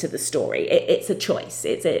changes to the story. It's a choice.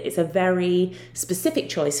 It's a very specific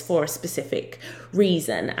choice for a specific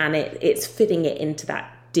reason, and it's fitting it into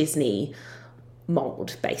that Disney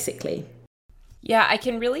mold, basically. Yeah, I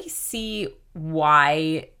can really see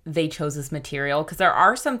why they chose this material, because there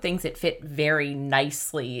are some things that fit very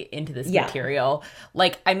nicely into this material.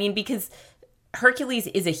 Like, I mean, because Hercules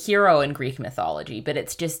is a hero in Greek mythology, but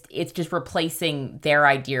it's just replacing their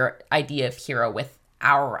idea of hero with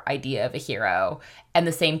our idea of a hero. And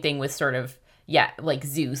the same thing with sort of, like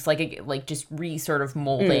Zeus, like just sort of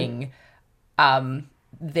molding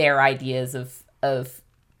their ideas of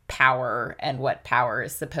power and what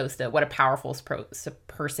a powerful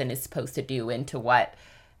person is supposed to do into what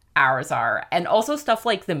ours are. And also stuff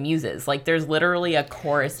like the muses, like there's literally a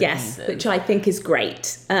chorus of muses, which I think is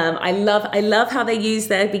great. I love how they use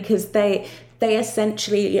that, because they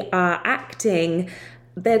essentially are acting,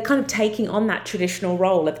 they're kind of taking on that traditional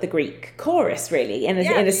role of the Greek chorus, really. In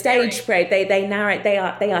a stage play, they narrate. They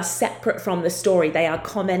are separate from the story. They are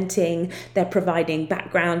commenting. They're providing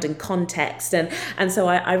background and context, and so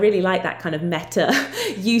I really like that kind of meta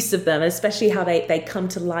use of them, especially how they come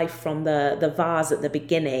to life from the vase at the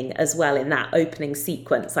beginning as well in that opening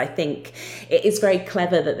sequence. I think it is very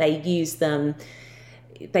clever that they use them.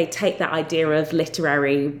 They take that idea of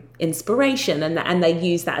literary inspiration and they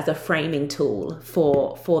use that as a framing tool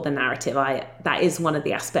for the narrative. That is one of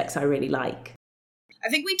the aspects I really like. I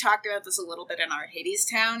think we talked about this a little bit in our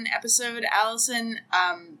Hadestown episode, Allison,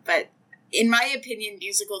 but in my opinion,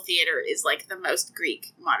 musical theater is like the most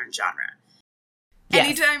Greek modern genre. Yes.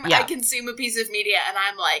 Anytime I consume a piece of media and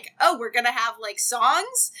I'm like, oh, we're going to have like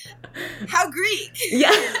songs? How Greek?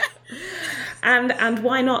 Yeah. And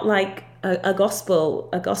why not like a gospel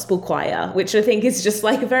choir, which I think is just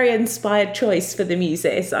like a very inspired choice for the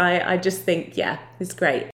muses. I just think, it's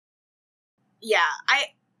great. Yeah.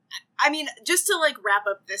 I mean, just to like wrap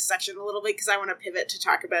up this section a little bit, because I want to pivot to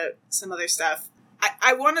talk about some other stuff.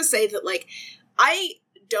 I want to say that like, I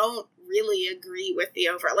don't really agree with the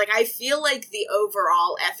overall, like I feel like the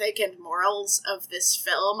overall ethic and morals of this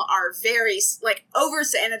film are very like over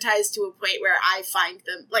sanitized to a point where I find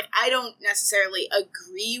them like I don't necessarily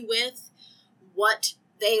agree with what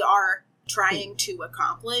they are trying to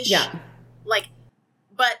accomplish. Like,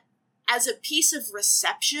 but as a piece of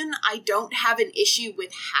reception, I don't have an issue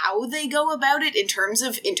with how they go about it in terms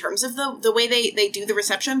of the way they do the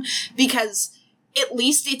reception, because at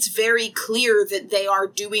least it's very clear that they are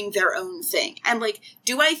doing their own thing. And like,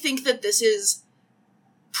 do I think that this is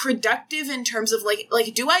productive in terms of like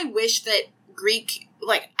do I wish that Greek,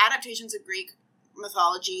 like adaptations of Greek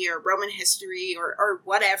mythology or Roman history or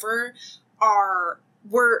whatever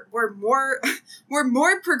were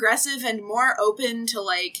more progressive and more open to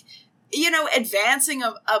like, you know, advancing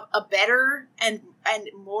a better and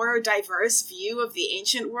more diverse view of the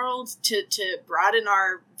ancient world to broaden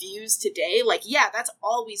our views today? Like, yeah, that's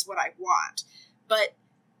always what I want. But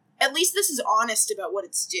at least this is honest about what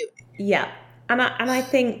it's doing. Yeah. And I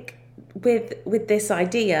think with this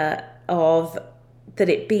idea of that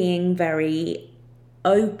it being very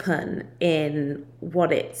open in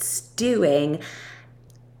what it's doing,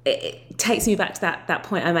 it takes me back to that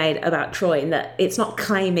point I made about Troy, in that it's not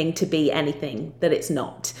claiming to be anything that it's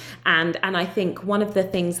not. And I think one of the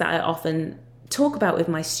things that I often talk about with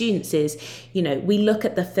my students is, you know, we look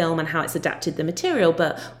at the film and how it's adapted the material,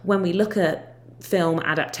 but when we look at film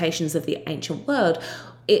adaptations of the ancient world,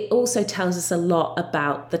 it also tells us a lot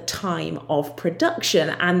about the time of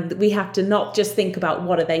production, and we have to not just think about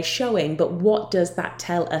what are they showing, but what does that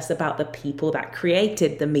tell us about the people that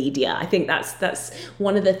created the media. I think that's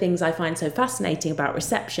one of the things I find so fascinating about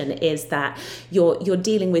reception, is that you're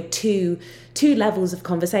dealing with two levels of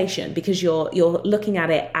conversation, because you're looking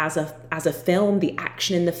at it as a film, the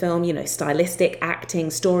action in the film, you know, stylistic, acting,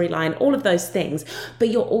 storyline, all of those things, but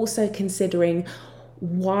you're also considering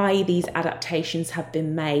why these adaptations have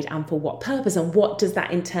been made and for what purpose, and what does that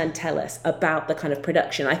in turn tell us about the kind of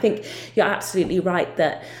production. I think you're absolutely right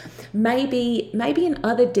that maybe in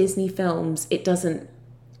other Disney films it doesn't,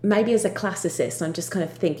 maybe as a classicist, I'm just kind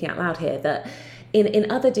of thinking out loud here, that in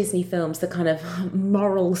other Disney films the kind of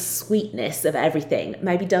moral sweetness of everything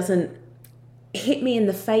maybe doesn't hit me in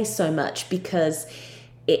the face so much, because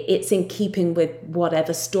it's in keeping with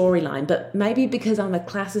whatever storyline. But maybe because I'm a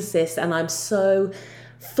classicist and I'm so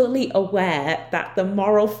fully aware that the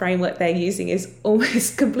moral framework they're using is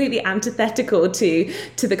almost completely antithetical to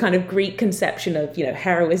the kind of Greek conception of, you know,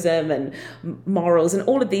 heroism and morals and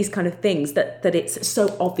all of these kind of things, that it's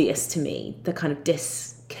so obvious to me, the kind of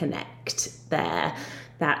disconnect there,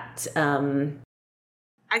 that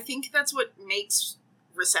I think that's what makes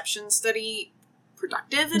reception study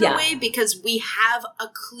productive in a way, because we have a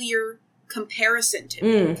clear comparison to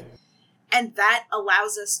make. And that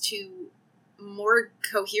allows us to more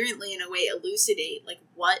coherently, in a way, elucidate like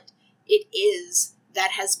what it is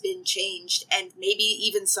that has been changed, and maybe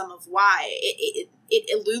even some of why. It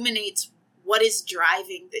illuminates what is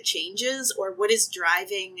driving the changes, or what is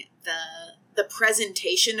driving the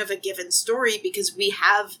presentation of a given story, because we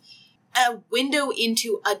have a window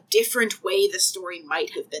into a different way the story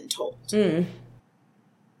might have been told.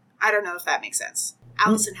 I don't know if that makes sense.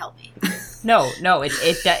 Allison, help me. No,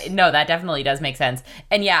 that definitely does make sense.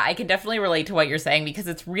 And yeah, I can definitely relate to what you're saying, because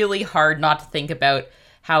it's really hard not to think about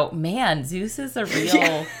how, man, Zeus is a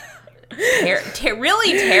real,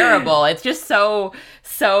 really terrible. It's just so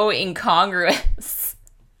incongruous.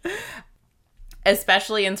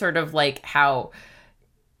 Especially in sort of like how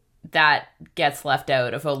that gets left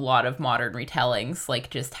out of a lot of modern retellings, like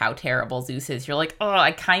just how terrible Zeus is. You're like, oh,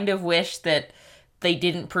 I kind of wish that they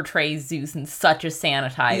didn't portray Zeus in such a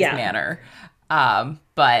sanitized manner.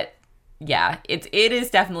 But yeah, it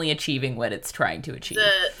is definitely achieving what it's trying to achieve.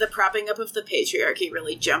 The propping up of the patriarchy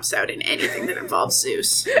really jumps out in anything that involves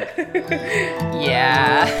Zeus.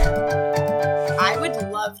 Yeah. I would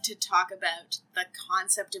love to talk about the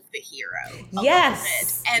concept of the hero a little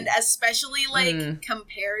bit, and especially like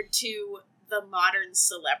compared to the modern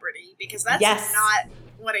celebrity, because that's not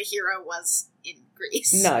what a hero was in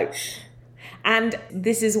Greece. No. And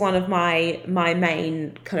this is one of my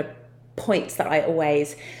main kind of points that I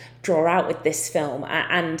always draw out with this film,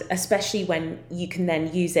 and especially when you can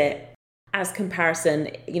then use it as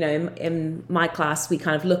comparison. You know, in my class, we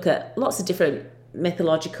kind of look at lots of different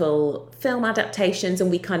mythological film adaptations,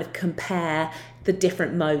 and we kind of compare the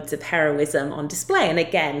different modes of heroism on display. And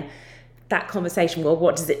again, that conversation, well,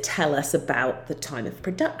 what does it tell us about the time of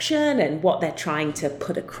production and what they're trying to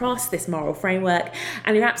put across, this moral framework?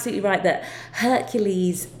 And you're absolutely right that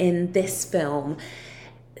Hercules in this film,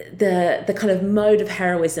 the kind of mode of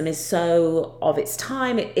heroism is so of its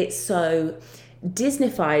time, it's so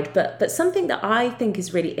Disneyfied, but something that I think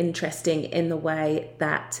is really interesting in the way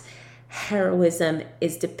that heroism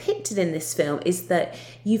is depicted in this film is that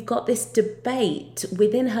you've got this debate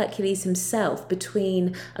within Hercules himself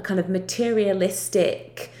between a kind of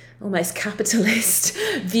materialistic, almost capitalist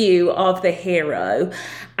view of the hero,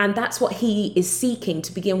 and that's what he is seeking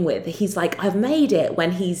to begin with. He's like, I've made it,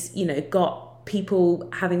 when he's, you know, got people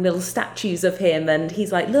having little statues of him, and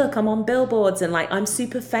he's like, look, I'm on billboards and like I'm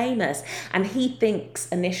super famous, and he thinks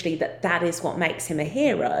initially that that is what makes him a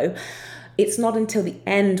hero. It's not until the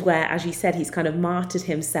end where, as you said, he's kind of martyred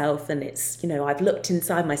himself, and it's, you know, I've looked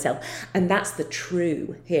inside myself, and that's the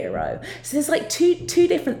true hero. So there's like two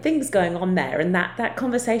different things going on there, and that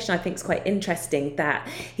conversation I think is quite interesting, that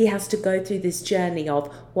he has to go through this journey of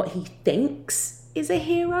what he thinks is a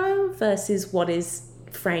hero versus what is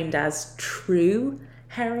framed as true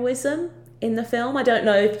heroism in the film. I don't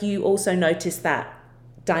know if you also noticed that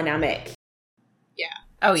dynamic. Yeah.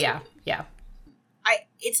 Oh yeah. Yeah.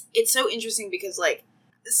 It's so interesting because, like,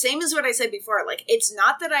 same as what I said before, like, it's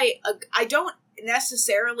not that I don't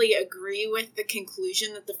necessarily agree with the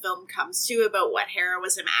conclusion that the film comes to about what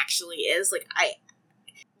heroism actually is. Like,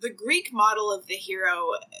 the Greek model of the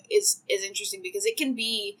hero is interesting because it can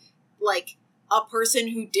be like a person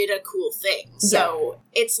who did a cool thing. So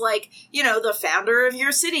it's like, you know, the founder of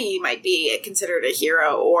your city might be considered a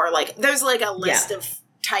hero, or like there's like a list of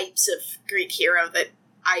types of Greek hero that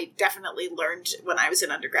I definitely learned when I was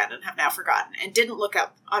in undergrad and have now forgotten and didn't look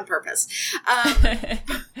up on purpose.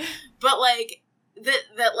 But like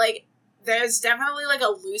that like there's definitely like a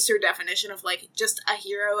looser definition of like just a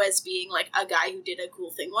hero as being like a guy who did a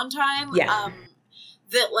cool thing one time.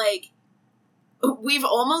 That like we've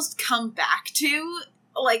almost come back to,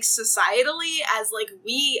 like, societally, as like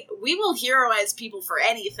we will heroize people for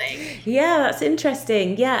anything. Yeah, that's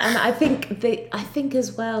interesting. Yeah, and I think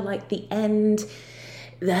as well, like the end,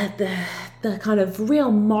 the kind of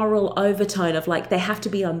real moral overtone of like they have to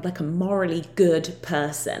be like a morally good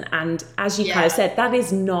person, and as you kind of said, that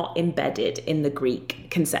is not embedded in the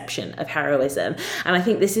Greek conception of heroism. And I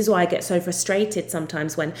think this is why I get so frustrated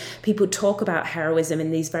sometimes when people talk about heroism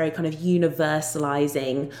in these very kind of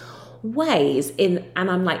universalizing ways, and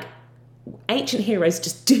I'm like, ancient heroes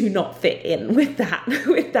just do not fit in with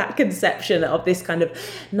that conception of this kind of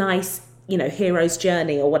nice, hero's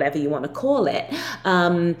journey or whatever you want to call it.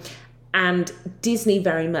 And Disney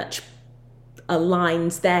very much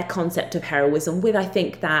aligns their concept of heroism with, I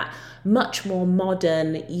think, that much more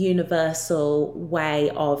modern, universal way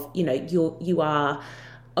of, you are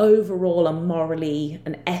overall a morally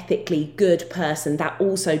and ethically good person that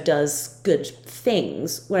also does good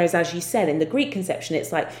things. Whereas, as you said, in the Greek conception,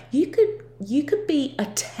 it's like you could be a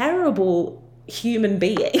terrible human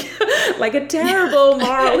being, like a terrible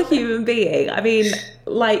moral human being. I mean,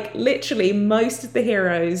 like literally most of the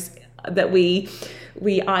heroes that we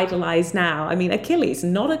idolize now. I mean, Achilles,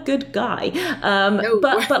 not a good guy, No.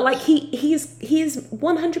 but like he is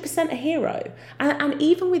 100% a hero, and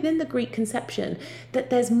even within the Greek conception, that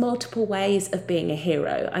there's multiple ways of being a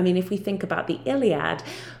hero. I mean, if we think about the Iliad,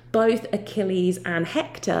 both Achilles and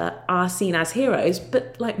Hector are seen as heroes,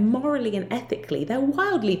 but like morally and ethically, they're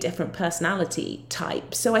wildly different personality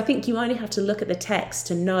types. So I think you only have to look at the text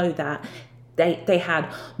to know that they had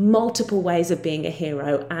multiple ways of being a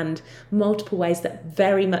hero and multiple ways that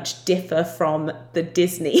very much differ from the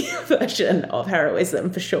Disney version of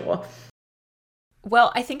heroism, for sure.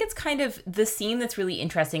 Well, I think it's kind of the scene that's really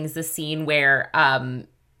interesting is the scene where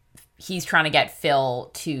he's trying to get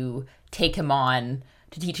Phil to take him on,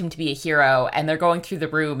 to teach him to be a hero, and they're going through the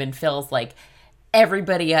room and Phil's like,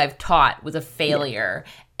 everybody I've taught was a failure.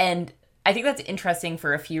 Yeah. And I think that's interesting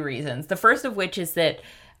for a few reasons. The first of which is that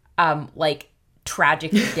like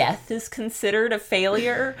tragic death is considered a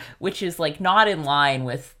failure, which is like not in line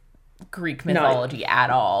with Greek mythology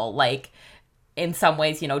at all. Like in some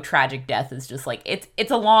ways, tragic death is just like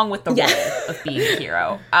it's along with the role of being a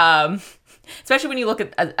hero. Especially when you look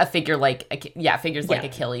at a figure like like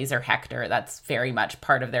Achilles or Hector, that's very much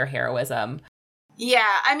part of their heroism.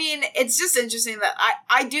 Yeah, I mean, it's just interesting that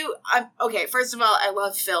okay, first of all, I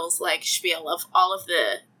love Phil's like spiel of all of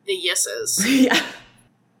the yeses. Yeah.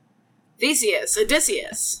 Theseus,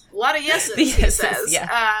 Odysseus, a lot of yeses, he says.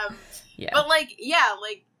 Yeah. But like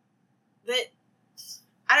that,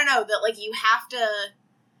 I don't know, that like you have to,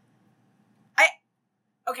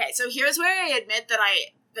 okay, so here's where I admit that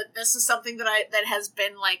this is something that has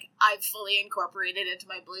been like, I've fully incorporated into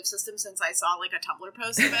my belief system since I saw like a Tumblr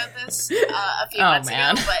post about this a few months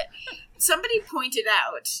ago, but somebody pointed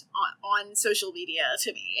out on social media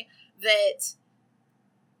to me that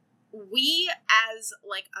we as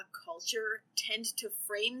like a culture tend to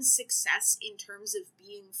frame success in terms of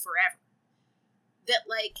being forever. That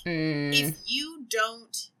like if you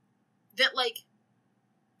don't, that like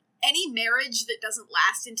any marriage that doesn't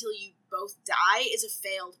last until you both die is a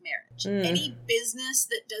failed marriage. Any business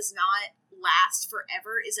that does not last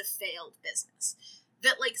forever is a failed business.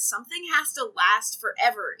 That like something has to last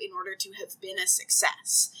forever in order to have been a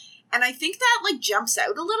success. And I think that like jumps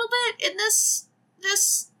out a little bit in this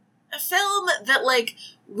film, that like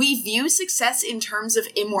we view success in terms of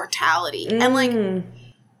immortality. And like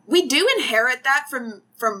we do inherit that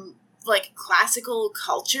from like classical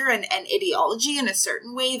culture and ideology in a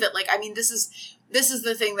certain way that like, I mean, this is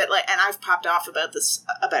the thing that like, and I've popped off about this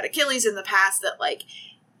about Achilles in the past, that like,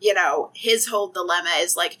 his whole dilemma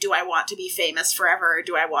is like, do I want to be famous forever, or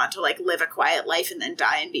do I want to like live a quiet life and then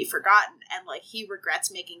die and be forgotten? And like he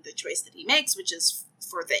regrets making the choice that he makes, which is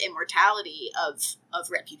for the immortality of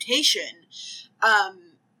reputation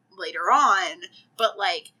later on. But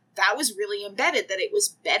like that was really embedded, that it was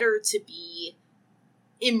better to be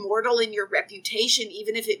immortal in your reputation,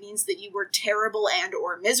 even if it means that you were terrible and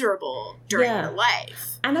or miserable during your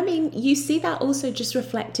life. And I mean, you see that also just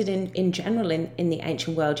reflected in general in the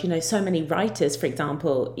ancient world. So many writers, for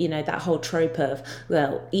example, that whole trope of,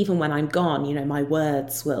 well, even when I'm gone, my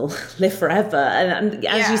words will live forever. And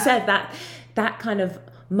as you said, that kind of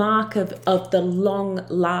mark of the long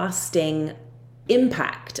lasting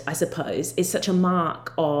impact, I suppose, is such a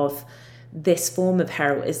mark of this form of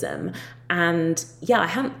heroism. And I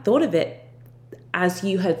hadn't thought of it as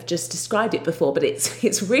you have just described it before, but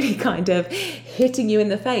it's really kind of hitting you in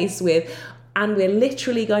the face with, and we're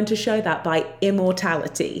literally going to show that by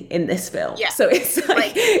immortality in this film. Yeah. So it's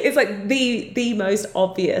like the most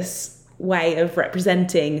obvious way of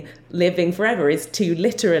representing living forever is to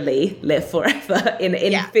literally live forever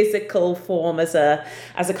in physical form as a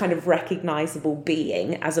kind of recognizable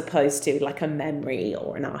being, as opposed to like a memory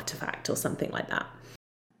or an artifact or something like that.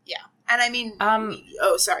 Yeah. And I mean,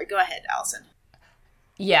 sorry, go ahead, Allison.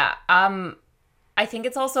 Yeah. I think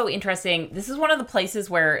it's also interesting. This is one of the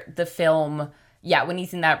places where the film yeah, when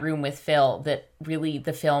he's in that room with Phil, that really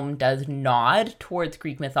the film does nod towards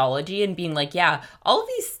Greek mythology and being like, yeah, all of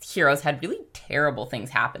these heroes had really terrible things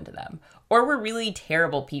happen to them or were really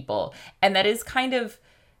terrible people. And that is kind of,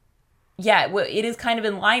 yeah, it is kind of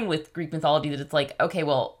in line with Greek mythology that it's like, okay,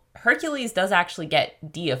 well, Hercules does actually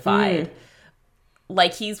get deified.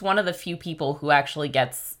 Like, he's one of the few people who actually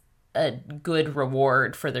gets a good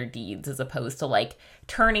reward for their deeds as opposed to like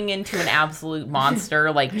turning into an absolute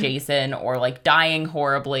monster like Jason or like dying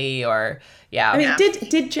horribly or I mean,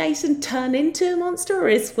 did Jason turn into a monster or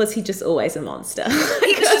was he just always a monster?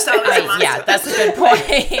 He was just always a monster. Yeah, that's a good point.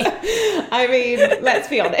 I mean, let's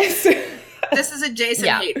be honest. This is a Jason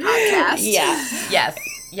hate podcast. Yes.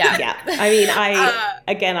 Yeah. I mean,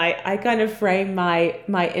 I kind of frame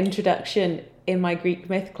my introduction in my Greek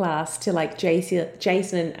myth class to like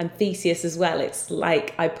Jason and Theseus as well. It's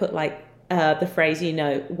like I put like the phrase,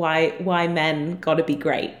 why men gotta be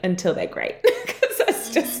great until they're great. Because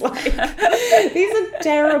that's just like these are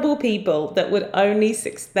terrible people that only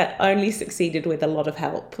succeeded with a lot of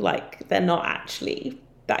help. Like they're not actually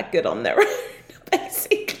that good on their own,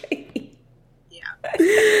 basically.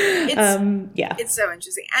 It's so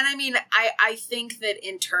interesting. And I mean, I think that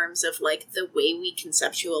in terms of like the way we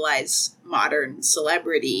conceptualize modern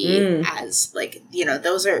celebrity as like,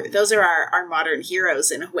 those are our modern heroes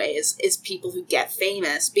in a way is people who get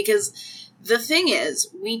famous, because the thing is,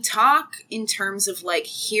 we talk in terms of like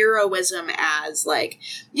heroism as like,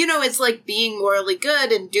 it's like being morally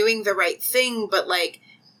good and doing the right thing, but like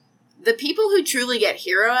the people who truly get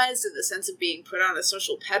heroized in the sense of being put on a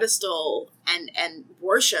social pedestal and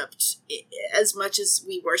worshipped as much as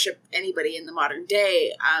we worship anybody in the modern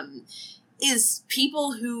day, is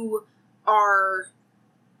people who are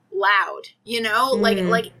loud,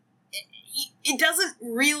 like it doesn't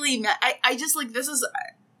really matter. I just like, this is,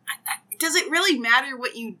 does it really matter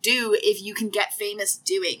what you do if you can get famous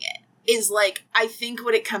doing it? Is like, I think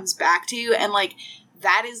what it comes back to, and like,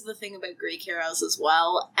 that is the thing about Greek heroes as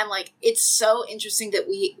well. And like, it's so interesting that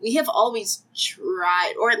we have always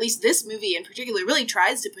tried, or at least this movie in particular really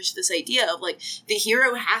tries to push this idea of like, the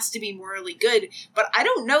hero has to be morally good. But I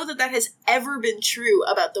don't know that has ever been true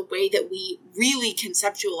about the way that we really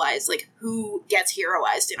conceptualize like who gets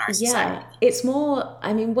heroized in our society. Yeah, it's more,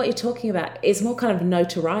 I mean, what you're talking about is more kind of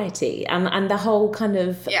notoriety and the whole kind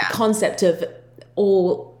of concept of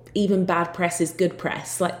even bad press is good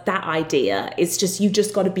press. Like that idea, it's just, you've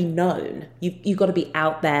just got to be known. You've got to be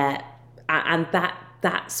out there, and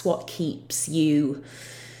that's what keeps you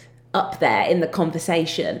up there in the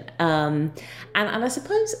conversation. And I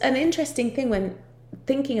suppose an interesting thing when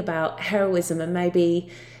thinking about heroism and maybe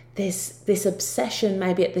this obsession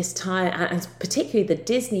maybe at this time, and particularly the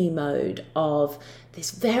Disney mode of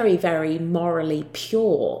this very, very morally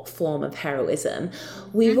pure form of heroism,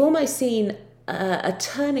 we've almost seen a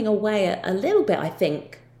turning away a little bit, I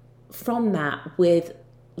think, from that with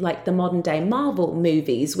like the modern day Marvel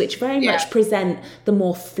movies, which very much present the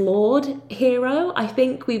more flawed hero. I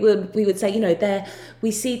think we would say,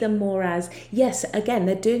 we see them more as, yes, again,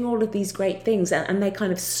 they're doing all of these great things and they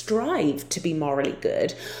kind of strive to be morally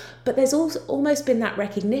good. But there's also almost been that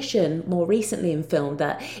recognition more recently in film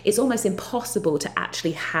that it's almost impossible to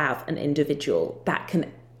actually have an individual that can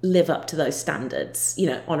live up to those standards,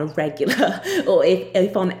 on a regular or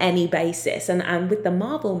if on any basis. And with the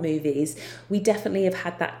Marvel movies, we definitely have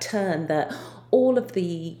had that turn that all of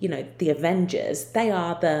the Avengers, they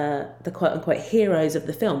are the quote unquote heroes of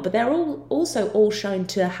the film, but they're all shown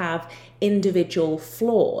to have individual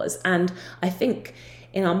flaws. And I think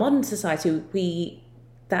in our modern society,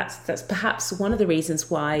 that's perhaps one of the reasons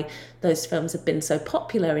why those films have been so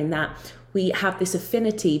popular, in that we have this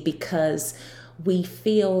affinity because we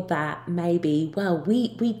feel that maybe, well,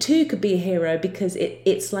 we too could be a hero because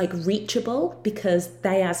it's like reachable, because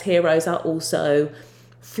they as heroes are also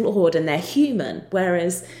flawed and they're human.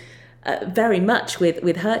 Whereas very much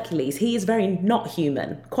with Hercules, he is very not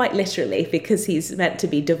human, quite literally, because he's meant to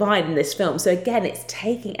be divine in this film. So again, it's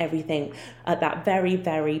taking everything at that very,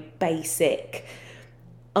 very basic,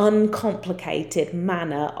 uncomplicated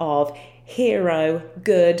manner of hero,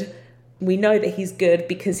 good. We know that he's good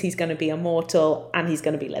because he's going to be immortal and he's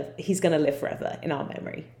going to live forever in our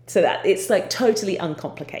memory. So that it's like totally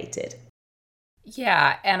uncomplicated.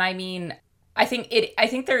 Yeah, and I mean, I think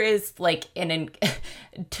there is like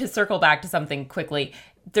to circle back to something quickly,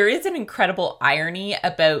 there is an incredible irony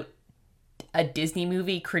about a Disney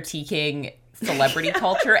movie critiquing celebrity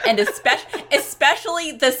culture, and especially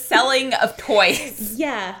especially the selling of toys.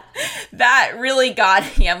 Yeah. That really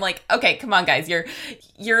got me. I'm like, okay, come on, guys.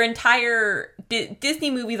 Your entire Disney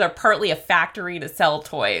movies are partly a factory to sell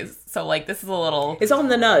toys. So, like, this is a little... It's on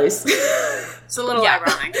the nose. It's a little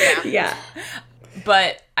ironic, yeah. Yeah.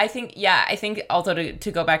 But I think also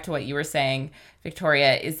to go back to what you were saying,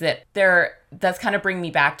 Victoria, is that that's kind of bringing me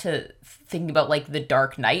back to thinking about, like, The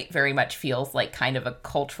Dark Knight very much feels like kind of a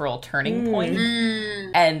cultural turning point.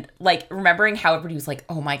 And, like, remembering how everybody was like,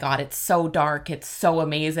 oh my God, it's so dark, it's so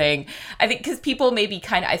amazing. I think because people maybe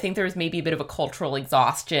I think there was maybe a bit of a cultural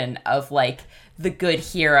exhaustion of, like, the good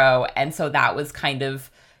hero. And so that was kind of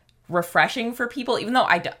refreshing for people, even though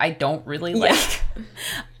I don't really like...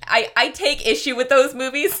 I take issue with those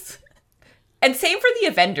movies. And same for The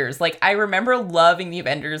Avengers. Like, I remember loving The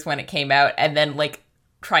Avengers when it came out, and then, like,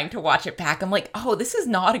 trying to watch it back, I'm like, oh, this is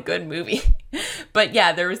not a good movie. But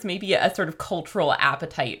yeah, there was maybe a sort of cultural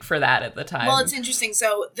appetite for that at the time. Well, it's interesting.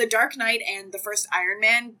 So The Dark Knight and the first Iron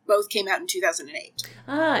Man both came out in 2008.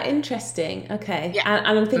 Ah, interesting. Okay. Yeah.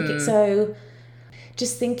 And I'm thinking, so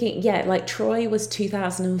just thinking, yeah, like Troy was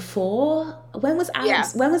 2004. When was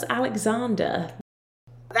Alexander?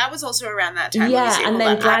 That was also around that time. Yeah, and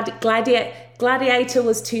then Gladiator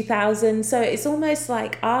was 2000. So it's almost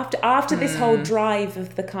like after this whole drive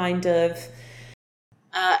of the kind of...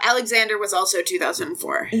 Alexander was also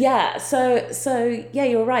 2004. Yeah, so yeah,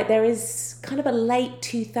 you're right. There is kind of a late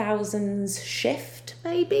 2000s shift,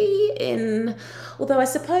 maybe, in... Although I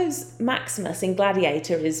suppose Maximus in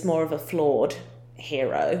Gladiator is more of a flawed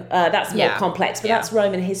hero. That's more complex, but that's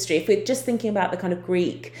Roman history. If we're just thinking about the kind of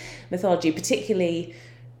Greek mythology, particularly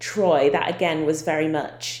Troy, that again was very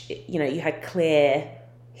much, you had clear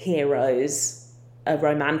heroes, a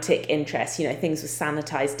romantic interest, things were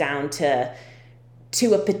sanitized down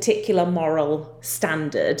to a particular moral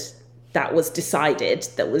standard that was decided,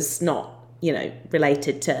 that was not,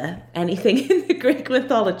 related to anything in the Greek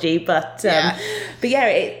mythology. But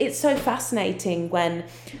it's so fascinating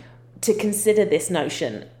to consider this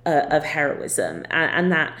notion of heroism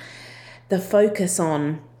and that the focus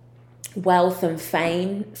on wealth and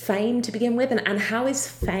fame to begin with, and how is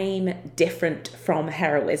fame different from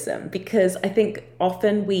heroism? Because I think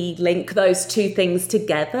often we link those two things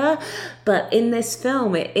together, but in this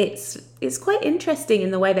film it's quite interesting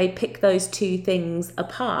in the way they pick those two things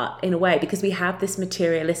apart in a way, because we have this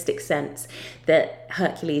materialistic sense that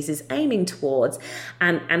Hercules is aiming towards,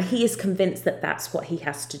 and he is convinced that that's what he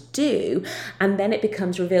has to do, and then it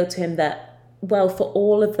becomes revealed to him that, well, for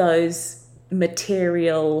all of those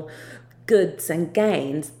material goods and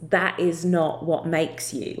gains, that is not what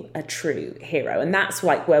makes you a true hero. And that's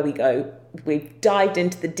like where we've dived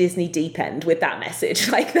into the Disney deep end with that message.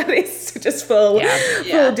 Like, that is just full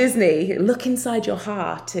Disney. Look inside your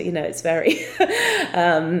heart. It's very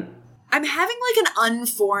I'm having like an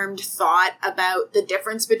unformed thought about the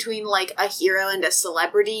difference between like a hero and a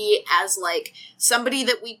celebrity as like somebody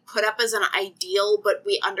that we put up as an ideal, but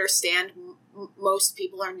we understand most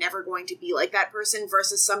people are never going to be like that person,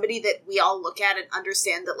 versus somebody that we all look at and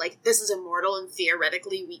understand that like this is immortal and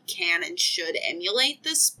theoretically we can and should emulate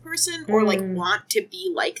this person or like want to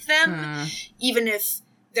be like them, even if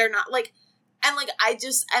they're not like. And,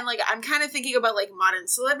 like, I'm kind of thinking about, like, modern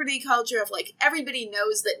celebrity culture of, like, everybody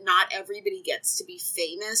knows that not everybody gets to be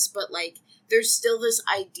famous, but, like, there's still this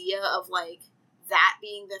idea of, like, that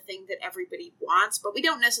being the thing that everybody wants, but we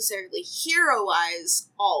don't necessarily heroize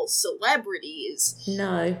all celebrities.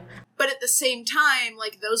 No. But at the same time,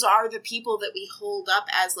 like, those are the people that we hold up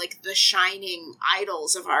as, like, the shining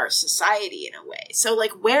idols of our society in a way. So,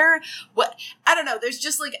 like, I don't know, there's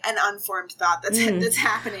just, like, an unformed thought that's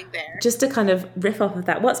happening there. Just to kind of riff off of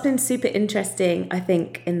that, what's been super interesting, I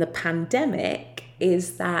think, in the pandemic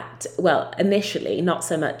is that, well, initially, not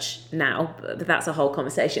so much now, but that's a whole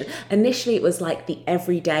conversation. Initially, it was like the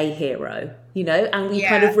everyday hero, and we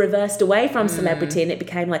kind of reversed away from celebrity, and it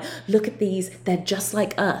became like, look at these, they're just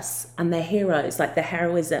like us, and they're heroes, like the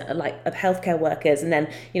heroism like of healthcare workers. And then,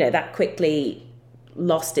 that quickly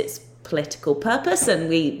lost its political purpose, and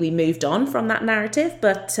we moved on from that narrative.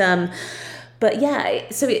 But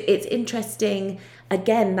yeah, so it's interesting.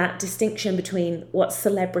 Again, that distinction between what's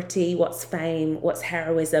celebrity, what's fame, what's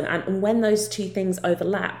heroism, and when those two things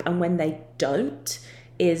overlap and when they don't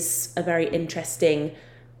is a very interesting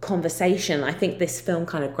conversation. I think this film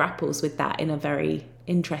kind of grapples with that in a very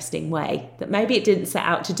interesting way that maybe it didn't set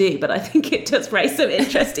out to do, but I think it does raise some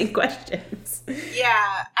interesting questions.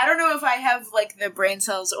 Yeah, I don't know if I have like the brain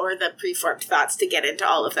cells or the preformed thoughts to get into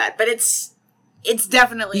all of that, but it's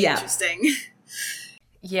definitely interesting.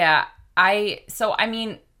 Yeah. I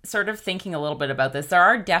mean, sort of thinking a little bit about this, there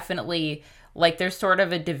are definitely Like there's sort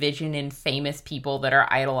of a division in famous people that are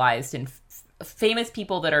idolized and famous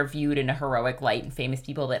people that are viewed in a heroic light and famous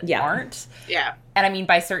people that aren't. Yeah. And I mean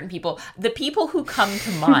by certain people, the people who come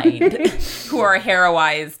to mind who are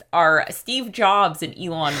heroized are Steve Jobs and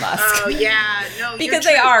Elon Musk. Oh yeah, no, because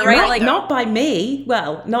they are, right? Like not by me.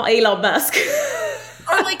 Well, not Elon Musk.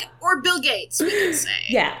 or Bill Gates, we can say.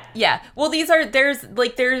 Yeah. Yeah. Well,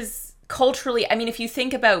 there's culturally, I mean, if you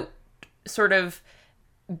think about sort of,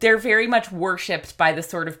 they're very much worshipped by the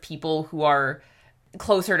sort of people who are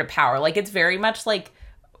closer to power. Like it's very much like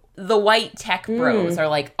the white tech bros are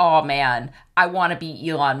like, oh man, I want to be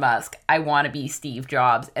Elon Musk. I want to be Steve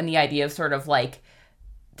Jobs. And the idea of sort of like,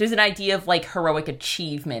 there's an idea of like heroic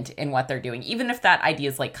achievement in what they're doing, even if that idea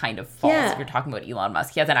is like kind of false. If you're talking about Elon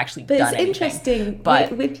Musk, he hasn't actually done anything. But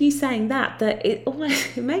it's interesting with you saying that it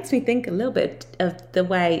almost it makes me think a little bit of the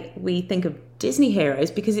way we think of Disney heroes,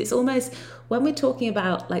 because it's almost, when we're talking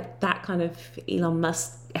about like that kind of Elon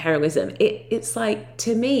Musk heroism, it's like,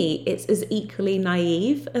 to me, it's as equally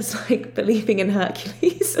naive as like believing in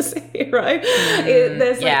Hercules as a hero.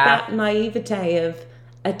 There's like that naivete of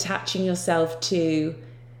attaching yourself to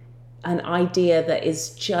an idea that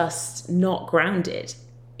is just not grounded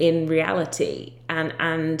in reality.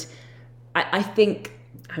 And I think,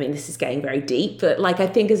 I mean, this is getting very deep, but like, I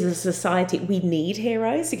think as a society, we need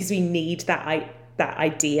heroes because we need that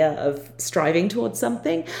idea of striving towards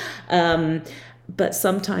something. But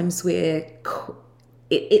sometimes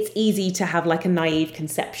it's easy to have like a naive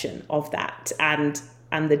conception of that. And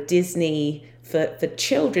the Disney for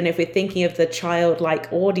children, if we're thinking of the childlike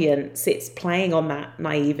audience, it's playing on that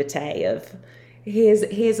naivete of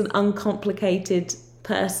here's an uncomplicated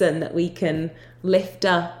person that we can lift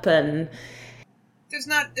up, and there's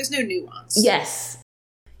no nuance. Yes.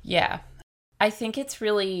 Yeah. I think it's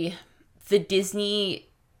really the Disney,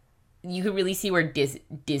 you could really see where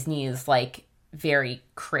Disney is like very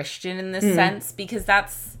Christian in this sense, because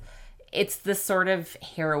it's the sort of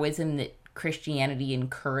heroism that Christianity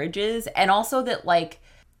encourages, and also that like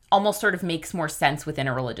almost sort of makes more sense within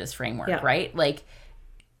a religious framework, right? Like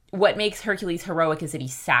what makes Hercules heroic is that he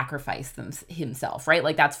sacrificed himself, right?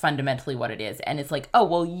 Like that's fundamentally what it is. And it's like, oh,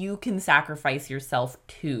 well, you can sacrifice yourself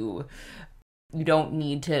too. You don't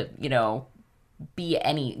need to, be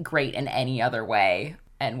any great in any other way,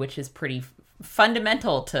 and which is pretty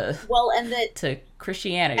fundamental to to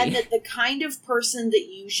Christianity, and that the kind of person that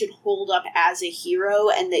you should hold up as a hero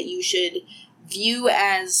and that you should view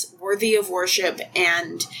as worthy of worship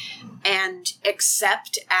and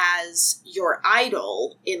accept as your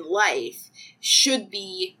idol in life should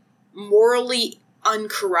be morally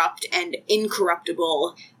uncorrupt and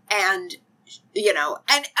incorruptible, and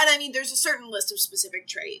and I mean, there's a certain list of specific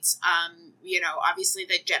traits. Obviously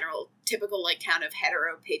the general typical like kind of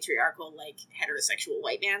heteropatriarchal, like heterosexual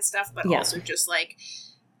white man stuff, but also just like,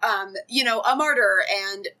 a martyr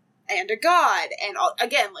and a god. And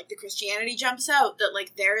again, like the Christianity jumps out that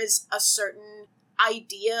like there is a certain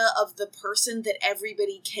idea of the person that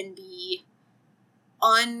everybody can be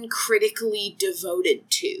uncritically devoted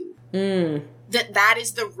to. That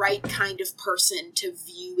is the right kind of person to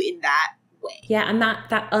view in that way. Yeah, and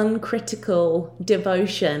that uncritical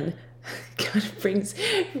devotion kind of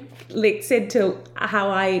links into how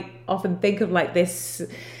I often think of like this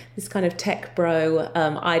kind of tech bro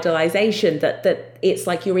idolization, that it's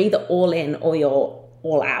like you're either all in or you're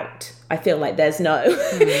all out. I feel like there's no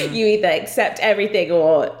you either accept everything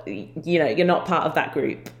or you're not part of that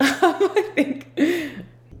group. I think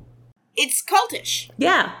it's cultish.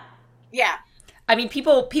 Yeah. I mean,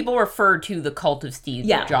 people refer to the cult of Steve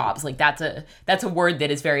Jobs. Like that's a word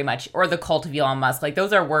that is very much, or the cult of Elon Musk. Like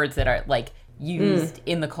those are words that are like used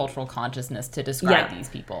in the cultural consciousness to describe these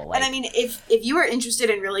people. Like, and I mean, if you are interested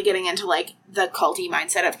in really getting into like the culty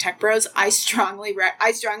mindset of tech bros, I strongly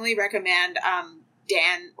recommend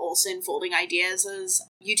Dan Olson Folding Ideas'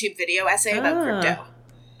 YouTube video essay about crypto.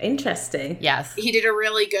 Interesting. Yes. He did a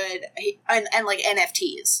really good, and like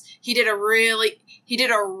NFTs. He did a really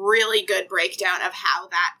good breakdown of how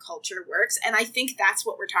that culture works. And I think that's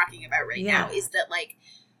what we're talking about right now, is that like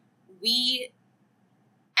we,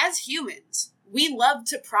 as humans, we love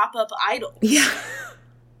to prop up idols. Yeah.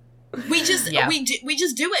 We just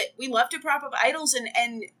do it. We love to prop up idols,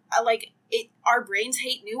 and like it, our brains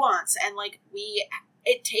hate nuance, and like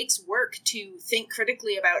it takes work to think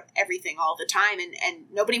critically about everything all the time, and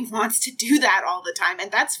nobody wants to do that all the time, and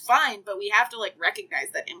that's fine, but we have to like recognize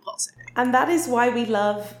that impulse, I think. And that is why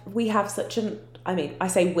we have such I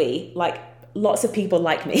say we, like lots of people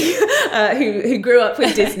like me who grew up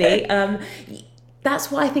with Disney.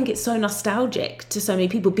 that's why I think it's so nostalgic to so many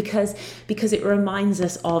people, because it reminds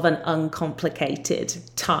us of an uncomplicated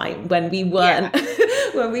time when we weren't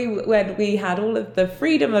when we had all of the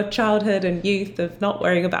freedom of childhood and youth, of not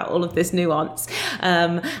worrying about all of this nuance,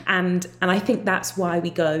 and I think that's why we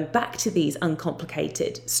go back to these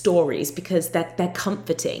uncomplicated stories, because they're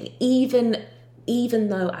comforting, even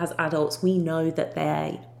though as adults we know that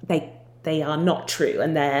they are not true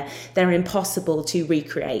and they're impossible to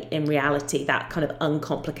recreate in reality, that kind of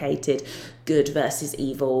uncomplicated good versus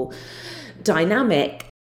evil dynamic.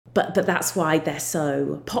 But that's why they're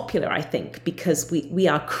so popular, I think, because we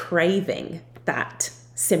are craving that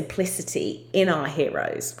simplicity in our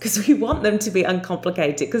heroes, because we want them to be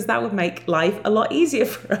uncomplicated, because that would make life a lot easier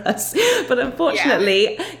for us. But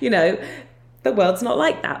unfortunately, the world's not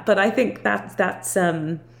like that. But I think that's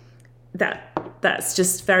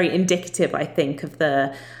just very indicative, I think,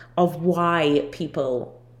 of why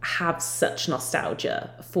people have such nostalgia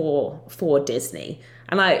for Disney.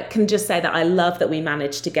 And I can just say that I love that we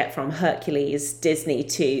managed to get from Hercules, Disney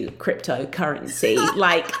to cryptocurrency,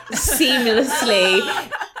 like seamlessly.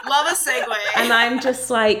 Love a segue. And I'm just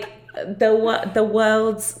like, the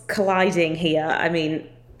world's colliding here. I mean,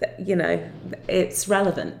 it's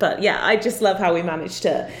relevant. But yeah, I just love how we managed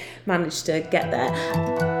to get there.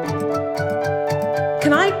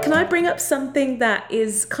 Can I bring up something that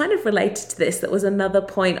is kind of related to this, that was another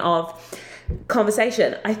point of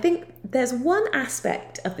conversation? I think there's one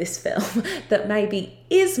aspect of this film that maybe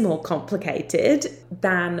is more complicated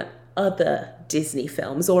than other Disney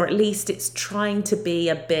films, or at least it's trying to be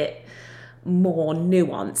a bit more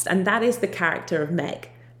nuanced, and that is the character of Meg.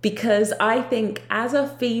 Because I think as a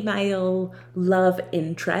female love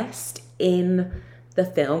interest in the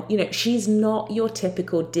film, she's not your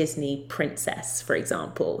typical Disney princess, for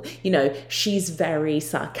example. She's very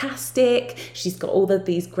sarcastic. She's got all of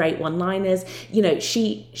these great one-liners.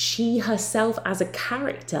 She herself as a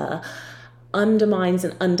character undermines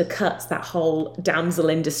and undercuts that whole damsel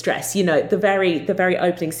in distress. The very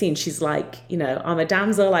opening scene, she's like, I'm a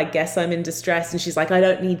damsel, I guess I'm in distress. And she's like, I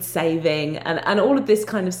don't need saving, and all of this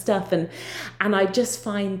kind of stuff. And I just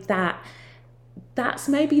find that that's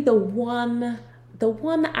maybe the one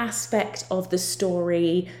aspect of the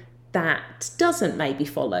story that doesn't maybe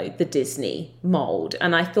follow the Disney mold.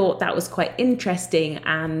 And I thought that was quite interesting.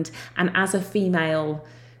 And as a female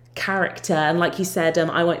character, and like you said,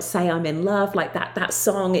 I won't say I'm in love, like that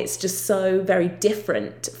song, it's just so very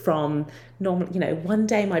different from normal, one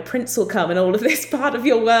day my prince will come and all of this part of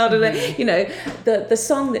your world. And the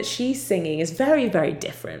song that she's singing is very, very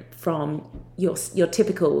different from your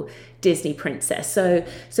typical Disney princess. So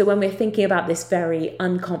when we're thinking about this very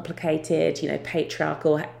uncomplicated,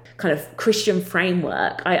 patriarchal kind of Christian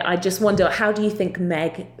framework, I just wonder, how do you think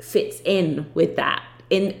Meg fits in with that?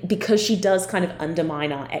 Because she does kind of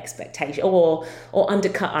undermine our expectation, or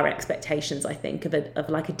undercut our expectations, I think, of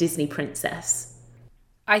like a Disney princess.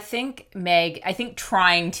 I think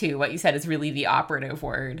trying to, what you said is really the operative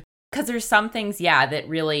word. Because there's some things, that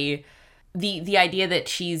really, the idea that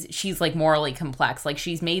she's like morally complex, like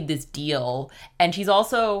she's made this deal, and she's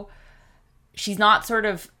not sort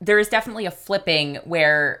of, there is definitely a flipping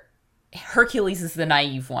where Hercules is the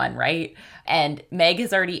naive one, right? And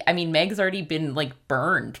Meg's already been like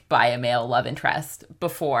burned by a male love interest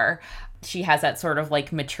before. She has that sort of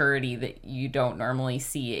like maturity that you don't normally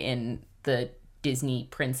see in the Disney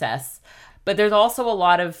princess. But there's also a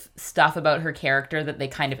lot of stuff about her character that they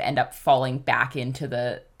kind of end up falling back into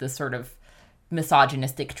the sort of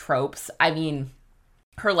misogynistic tropes. I mean,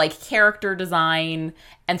 her like character design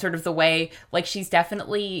and sort of the way, like, she's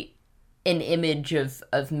definitely an image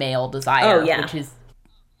of male desire, which is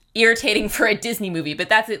irritating for a Disney movie, but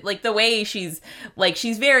that's it. Like, the way she's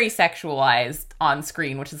very sexualized on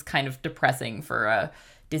screen, which is kind of depressing for a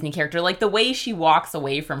Disney character. Like, the way she walks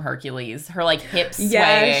away from Hercules, her like hips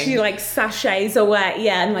swaying. She like sachets away,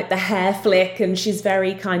 and like the hair flick, and she's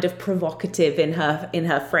very kind of provocative in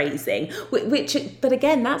her phrasing, which but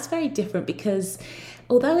again, that's very different, because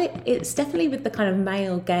although it's definitely with the kind of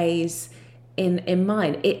male gaze in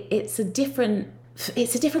mind, it's a different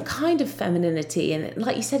kind of femininity, and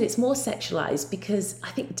like you said, it's more sexualized, because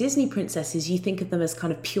I think Disney princesses, you think of them as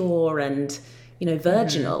kind of pure and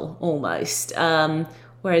virginal almost,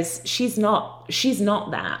 whereas she's not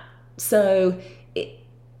that. So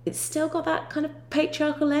it's still got that kind of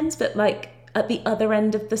patriarchal lens, but like at the other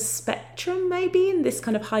end of the spectrum, maybe, in this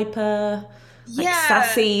kind of hyper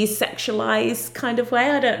sassy, sexualized kind of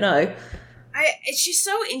way. I don't know. She's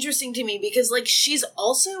so interesting to me, because like she's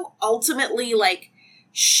also ultimately like,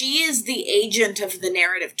 she is the agent of the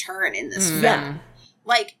narrative turn in this film. Yeah.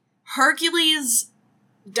 Like, Hercules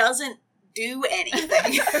doesn't do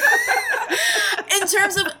anything. In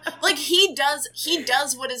terms of, like, he does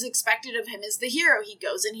what is expected of him as the hero. He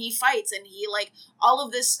goes and he fights and he, like, all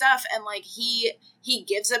of this stuff, and, like, he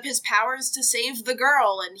gives up his powers to save the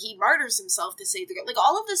girl, and he martyrs himself to save the girl. Like,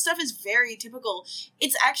 all of this stuff is very typical.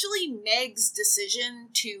 It's actually Meg's decision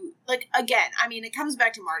to, like, again, I mean, it comes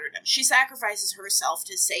back to martyrdom. She sacrifices herself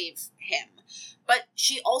to save him, but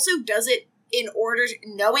she also does it in order,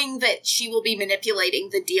 knowing that she will be manipulating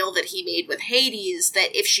the deal that he made with Hades,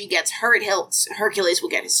 that if she gets hurt, Hercules will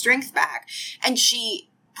get his strength back. And she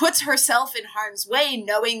puts herself in harm's way,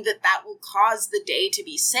 knowing that that will cause the day to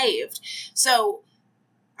be saved. So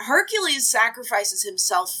Hercules sacrifices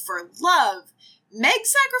himself for love. Meg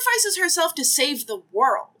sacrifices herself to save the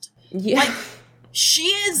world. Yeah. Like, she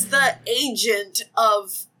is the agent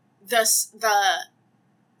of the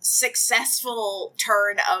successful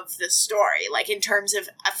turn of the story, like, in terms of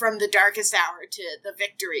from the darkest hour to the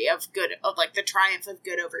victory of good, of, like, the triumph of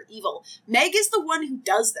good over evil. Meg is the one who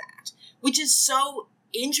does that, which is so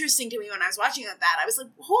interesting to me. When I was watching that, I was like,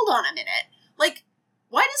 hold on a minute, like,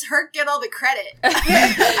 why does Herc get all the credit?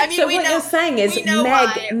 I mean, so what you're saying is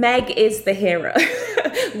Meg is the hero.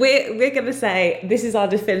 we're going to say this is our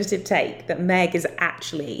definitive take, that Meg is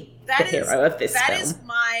actually the hero of this film. That is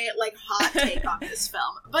my, like, hot take on this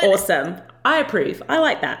film. But awesome. I approve. I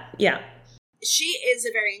like that. Yeah. She is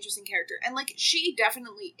a very interesting character. And, like, she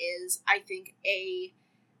definitely is, I think,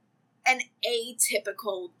 an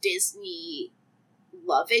atypical Disney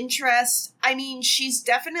love interest. I mean, she's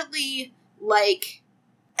definitely, like...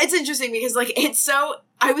 It's interesting because, like, it's so...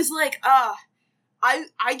 I was like, I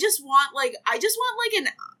just want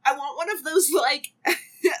one of those, like,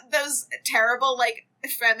 those terrible, like,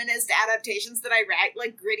 feminist adaptations that I rag,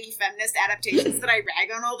 like, gritty feminist adaptations that I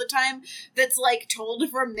rag on all the time, that's, like, told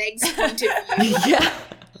from Meg's point of view. Yeah.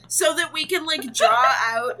 So that we can, like, draw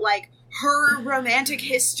out, like, her romantic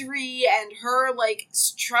history and her, like,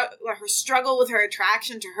 her struggle with her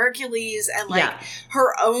attraction to Hercules and, like,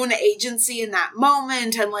 her own agency in that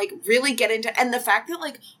moment, and, like, really get into, and the fact that,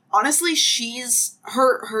 like, honestly, she has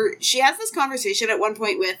this conversation at one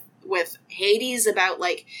point with Hades about,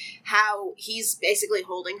 like, how he's basically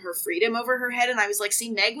holding her freedom over her head, and I was like, see,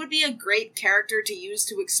 Meg would be a great character to use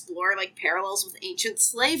to explore, like, parallels with ancient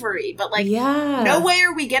slavery, but, like, no way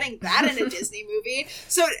are we getting that in a Disney movie.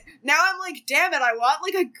 So now I'm like, damn it, I want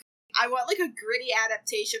a gritty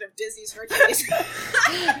adaptation of Disney's Hercules.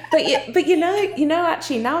 but you know,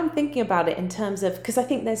 actually, now I'm thinking about it in terms of, because I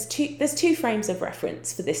think there's two frames of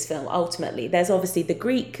reference for this film. Ultimately, there's obviously the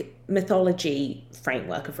Greek mythology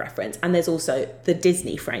framework of reference, and there's also the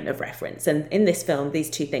Disney frame of reference. And in this film,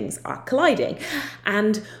 these two things are colliding.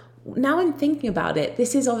 And now I'm thinking about it,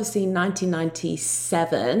 this is obviously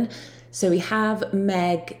 1997, so we have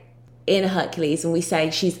Meg in Hercules, and we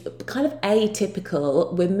say she's kind of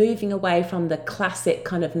atypical. We're moving away from the classic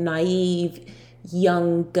kind of naive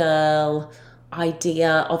young girl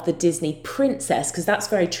idea of the Disney princess, because that's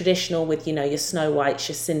very traditional with, you know, your Snow Whites,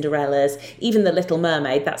 your Cinderellas, even the Little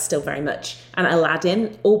Mermaid, that's still very much, and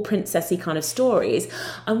Aladdin, all princessy kind of stories.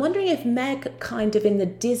 I'm wondering if Meg, kind of in the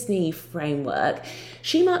Disney framework,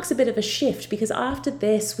 she marks a bit of a shift, because after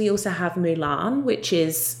this we also have Mulan, which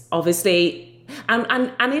is obviously and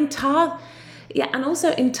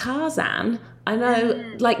also in Tarzan, I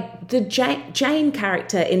know, like, the Jane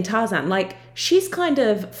character in Tarzan, like, she's kind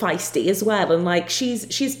of feisty as well, and, like,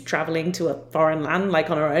 she's traveling to a foreign land, like,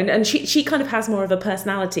 on her own, and she kind of has more of a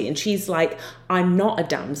personality, and she's like, I'm not a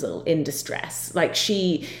damsel in distress, like,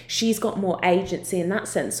 she's got more agency in that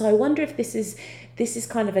sense. So I wonder if this is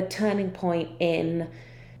kind of a turning point in...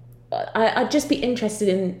 I'd just be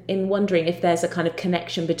interested in wondering if there's a kind of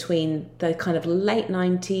connection between the kind of late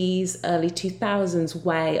 90s, early 2000s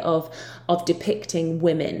way of depicting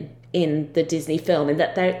women in the Disney film, and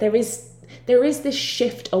that there is this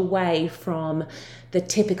shift away from the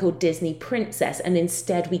typical Disney princess, and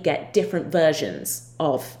instead we get different versions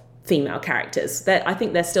of female characters. I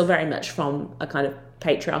think they're still very much from a kind of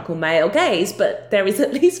patriarchal male gaze, but there is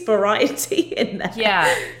at least variety in there.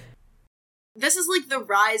 Yeah. This is, like, the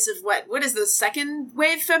rise of what is the second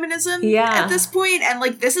wave feminism at this point? And,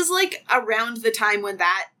 like, this is, like, around the time when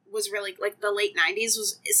that was really, like, the late 90s,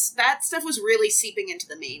 that stuff was really seeping into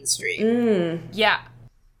the mainstream. Yeah.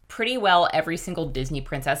 Pretty well every single Disney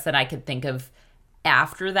princess that I could think of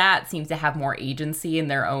after that seems to have more agency in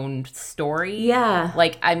their own story. Yeah.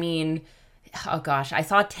 Like, I mean, oh gosh, I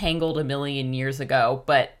saw Tangled a million years ago,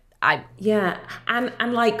 but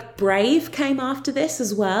and like, Brave came after this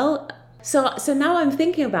as well. So now I'm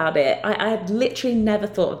thinking about it. I had literally never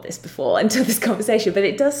thought of this before until this conversation, but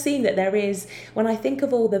it does seem that there is, when I think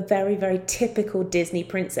of all the very, very typical Disney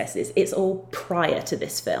princesses, it's all prior to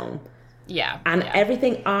this film. Yeah. And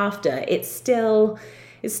everything after, it's still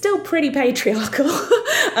pretty patriarchal.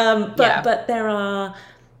 But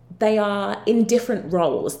they are in different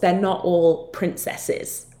roles. They're not all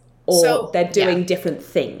princesses, or they're doing different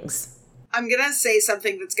things. I'm going to say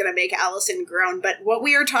something that's going to make Allison groan, but what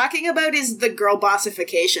we are talking about is the girl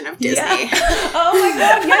bossification of Disney. Yeah. Oh my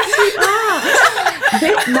God, yes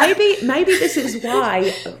we are. Maybe this is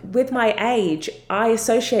why, with my age, I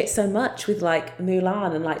associate so much with like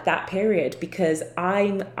Mulan and like that period, because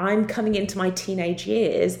I'm coming into my teenage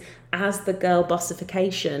years as the girl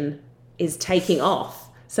bossification is taking off.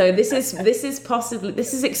 So this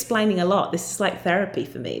is explaining a lot. This is like therapy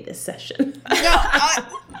for me, this session.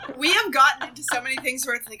 We have gotten into so many things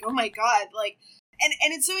where it's like, oh my God, like,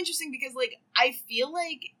 and it's so interesting because like, I feel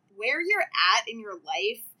like where you're at in your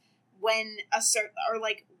life when a certain, or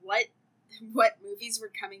like what movies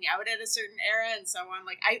were coming out at a certain era and so on,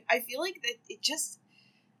 like, I feel like that it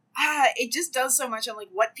just does so much on like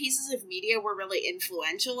what pieces of media were really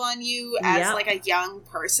influential on you as like a young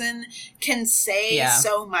person can say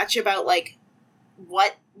so much about like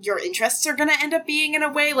what your interests are going to end up being in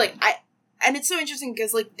a way. Like and it's so interesting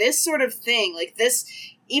because like this sort of thing, like this,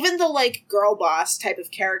 even the like girl boss type of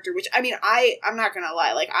character, which I mean, I'm not going to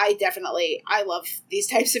lie. Like I love these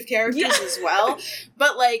types of characters as well.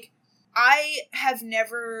 But like, I have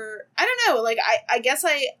never, I don't know, like I guess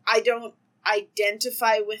I don't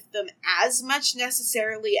identify with them as much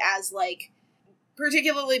necessarily as like,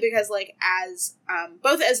 particularly because like as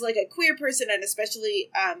both as like a queer person and especially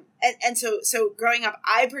and so growing up,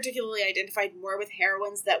 I particularly identified more with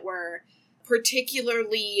heroines that were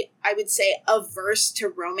particularly, I would say, averse to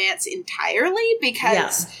romance entirely,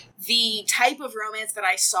 because the type of romance that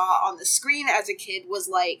I saw on the screen as a kid was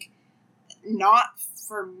like not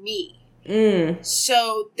for me.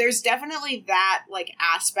 So there's definitely that like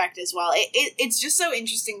aspect as well. It's just so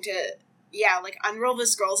interesting to like unroll the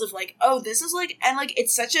scrolls of like, oh, this is like, and like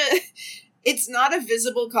it's such a it's not a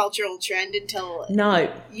visible cultural trend until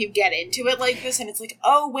you get into it like this, and it's like,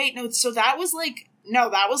 oh wait, no, so that was like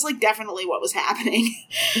definitely what was happening.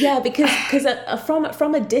 Yeah, because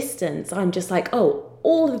from a distance, I'm just like, oh,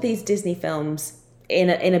 all of these Disney films in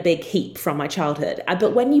a big heap from my childhood.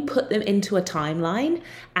 But when you put them into a timeline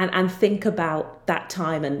and think about that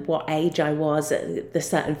time and what age I was at the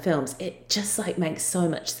certain films, it just like makes so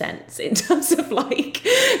much sense in terms of like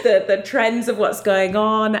the trends of what's going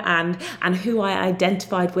on and who I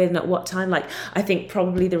identified with and at what time. Like, I think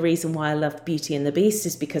probably the reason why I loved Beauty and the Beast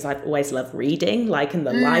is because I've always loved reading, like in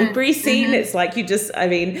the library scene. It's like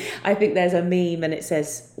I think there's a meme and it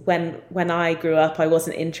says, when I grew up, I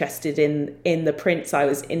wasn't interested in the prince, I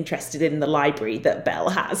was interested in the library that Belle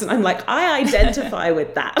has. And I'm like, I identify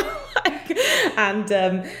with that.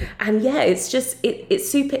 And yeah, it's just, it's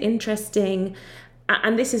super interesting.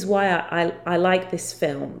 And this is why I like this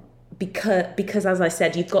film, because as I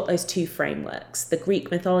said, you've got those two frameworks, the Greek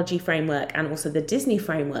mythology framework and also the Disney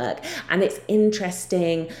framework. And it's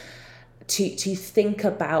interesting to think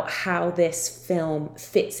about how this film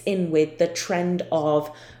fits in with the trend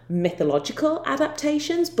of mythological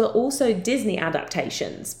adaptations, but also Disney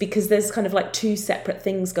adaptations, because there's kind of like two separate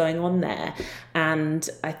things going on there. And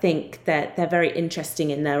I think that they're very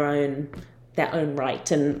interesting in their own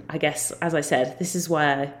right. And I guess, as I said, this is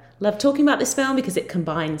why I love talking about this film, because it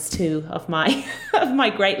combines two of my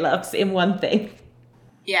great loves in one thing.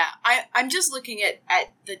 Yeah, I'm just looking at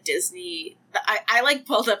the Disney. I like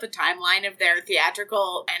pulled up a timeline of their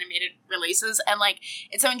theatrical animated releases, and like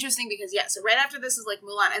it's so interesting because so right after this is like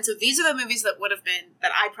Mulan, and so these are the movies that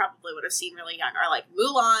I probably would have seen really young, are like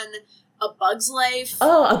Mulan, A Bug's Life.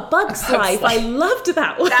 Oh, A Bug's Life! I loved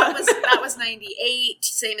that one. That was 98,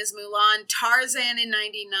 same as Mulan. Tarzan in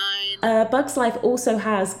 99. Bug's Life also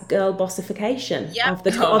has girl bossification of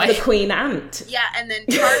the Queen Ant. Yeah, and then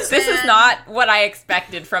Tarzan. This is not what I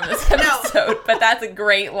expected from this episode, but that's a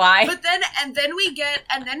great line. But then we get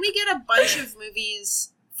a bunch of movies.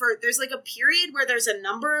 There's like a period where there's a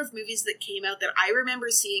number of movies that came out that I remember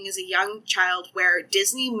seeing as a young child where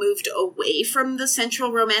Disney moved away from the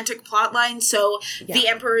central romantic plotline. So The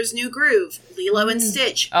Emperor's New Groove, Lilo and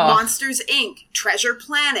Stitch, Monsters, Inc., Treasure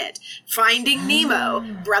Planet, Finding Nemo,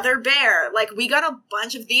 Brother Bear. Like, we got a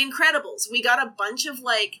bunch of The Incredibles. We got a bunch of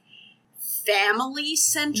like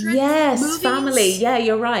family-centric movies. Family. Yeah,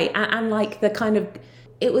 you're right. And like the kind of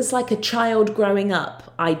it was like a child growing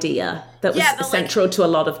up idea that was central to a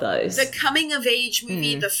lot of those. The coming of age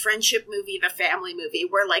movie, the friendship movie, the family movie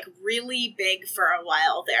were like really big for a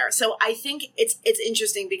while there. So I think it's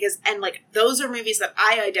interesting because, and like those are movies that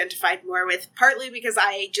I identified more with, partly because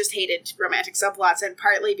I just hated romantic subplots and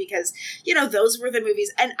partly because, you know, those were the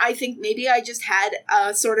movies. And I think maybe I just had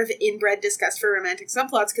a sort of inbred disgust for romantic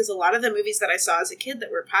subplots because a lot of the movies that I saw as a kid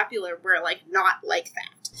that were popular were like not like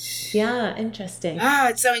that. Yeah, interesting.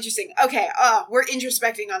 It's so interesting. Okay, we're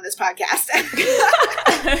introspecting on this podcast.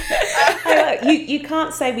 You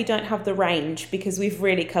can't say we don't have the range because we've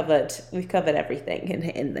really covered everything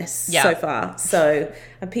in this so far. So,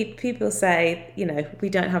 and people say, you know, we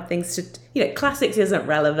don't have things to, you know, classics isn't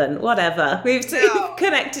relevant, whatever. We've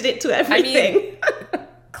connected it to everything. I mean,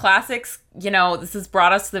 classics, you know, this has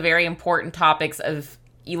brought us to the very important topics of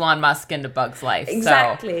Elon Musk and A Bug's Life.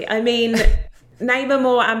 Exactly. So. I mean, name a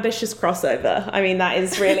more ambitious crossover. I mean, that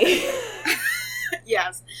is really...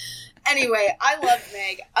 Yes. Anyway, I love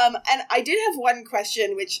Meg. And I did have one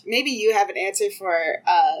question, which maybe you have an answer for,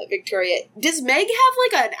 Victoria. Does Meg have,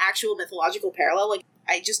 like, an actual mythological parallel? Like,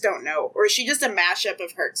 I just don't know. Or is she just a mashup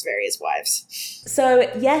of Herc's various wives? So,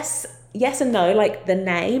 yes and no. Like, the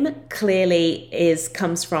name clearly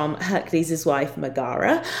comes from Hercules' wife,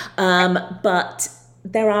 Megara. But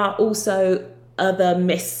there are also other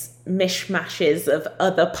mishmashes of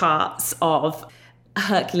other parts of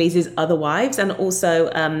Hercules' other wives, and also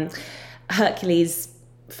Hercules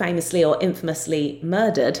famously or infamously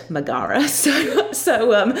murdered Megara,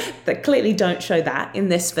 so they clearly don't show that in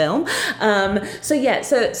this film.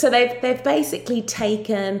 So they've basically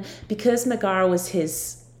taken, because Megara was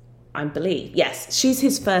his, I believe, yes, she's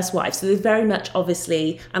his first wife, so there's very much,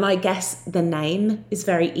 obviously, and I guess the name is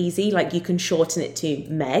very easy, like you can shorten it to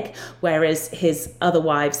Meg, whereas his other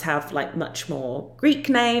wives have like much more Greek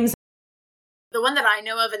names. The one that I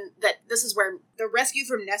know of, and that this is where the rescue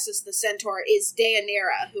from Nessus the Centaur is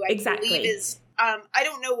Deianira, who I believe is, I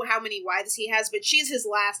don't know how many wives he has, but she's his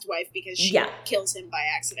last wife because she kills him by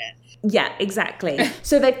accident. Yeah, exactly.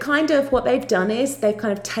 So what they've done is they've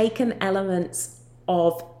kind of taken elements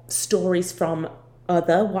of stories from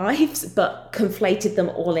other wives but conflated them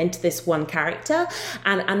all into this one character,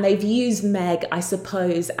 and they've used Meg, I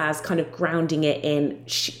suppose, as kind of grounding it in,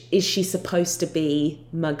 is she supposed to be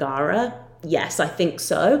Megara? Yes, I think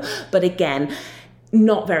so, but again,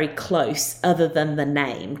 not very close other than the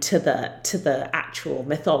name to the actual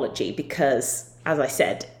mythology, because as I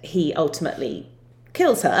said, he ultimately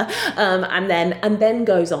kills her, and then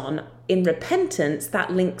goes on in repentance.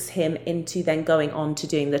 That links him into then going on to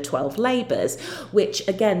doing the 12 labors, which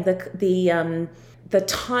again, the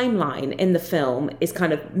timeline in the film is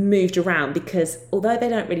kind of moved around, because although they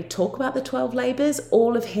don't really talk about the 12 labors,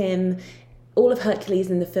 all of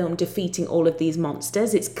Hercules in the film defeating all of these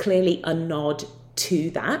monsters, it's clearly a nod to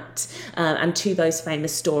that, and to those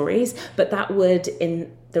famous stories. But that would,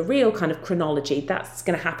 in the real kind of chronology, that's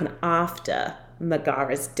going to happen after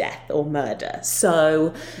Megara's death or murder.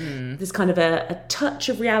 So there's kind of a touch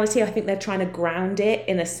of reality. I think they're trying to ground it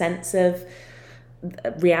in a sense of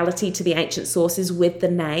reality to the ancient sources with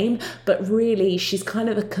the name, but really she's kind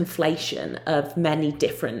of a conflation of many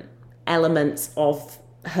different elements of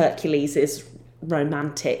Hercules'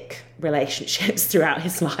 romantic relationships throughout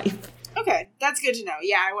his life. Okay, that's good to know.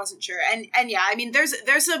 Yeah, I wasn't sure. And yeah, I mean, there's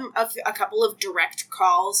a couple of direct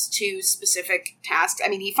calls to specific tasks. I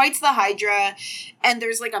mean, he fights the Hydra, and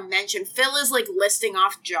there's like a mention. Phil is like listing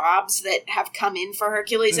off jobs that have come in for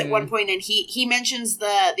Hercules at one point, and he mentions the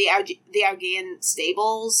Augean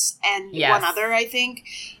stables and one other, I think,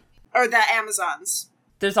 or the Amazons.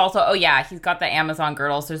 There's also, he's got the Amazon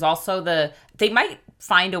girdles. There's also they might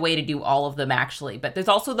find a way to do all of them actually, but there's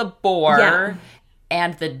also the boar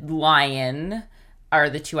and the lion are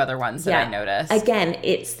the two other ones that I noticed. Again,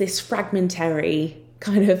 it's this fragmentary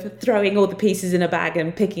kind of throwing all the pieces in a bag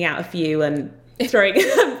and picking out a few and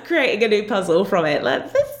creating a new puzzle from it.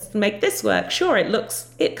 Let's make this work. Sure,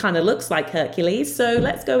 it kind of looks like Hercules, so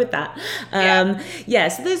let's go with that.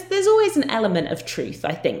 So there's always an element of truth,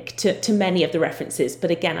 I think, to many of the references.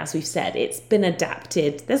 But again, as we've said, it's been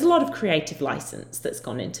adapted. There's a lot of creative license that's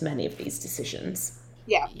gone into many of these decisions.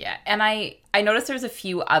 Yeah. And I noticed there's a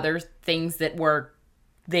few other things that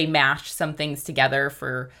they mashed some things together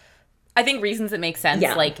for, I think, reasons that make sense.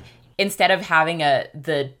 Yeah. Like, instead of having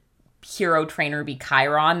the hero trainer be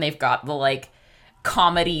Chiron, they've got the, like,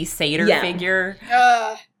 comedy satyr figure.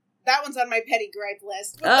 That one's on my petty gripe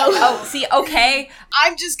list. See, okay.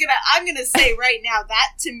 I'm gonna say right now that,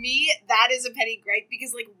 to me, that is a petty gripe,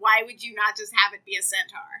 because, like, why would you not just have it be a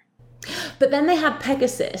centaur? But then they had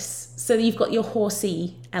Pegasus, so you've got your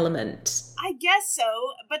horsey element. I guess so,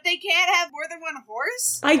 but they can't have more than one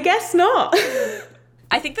horse? I guess not.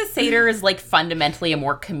 I think the satyr is like fundamentally a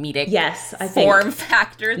more comedic form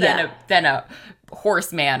factor than a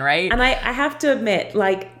horseman, right? And I have to admit,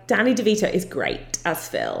 like, Danny DeVito is great as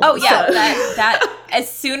Phil. Oh yeah, so. that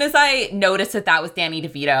as soon as I noticed that was Danny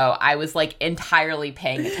DeVito, I was like entirely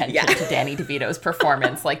paying attention to Danny DeVito's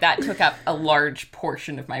performance. Like that took up a large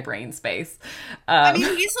portion of my brain space. I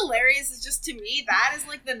mean, he's hilarious. It's just, to me, that is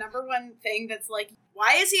like the number one thing that's like,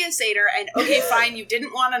 why is he a satyr? And okay, fine, you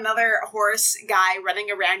didn't want another horse guy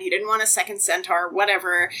running around, you didn't want a second centaur,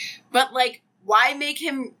 whatever, but like, why make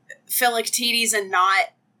him Philoctetes and not,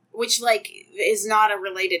 which, like, is not a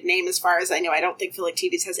related name as far as I know. I don't think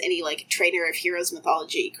Philoctetes has any, like, trainer of heroes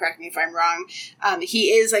mythology. Correct me if I'm wrong. He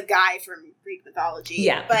is a guy from Greek mythology.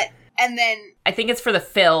 Yeah. But, and then... I think it's for the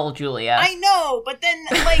Phil, Julia. I know, but then,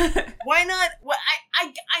 like, why not... Well,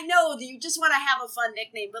 I know that you just want to have a fun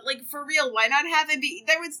nickname, but, like, for real, why not have it be...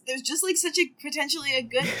 There's just, like, such a potentially a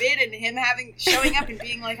good bit in him showing up and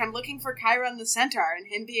being like, I'm looking for Chiron the Centaur, and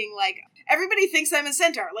him being like... Everybody thinks I'm a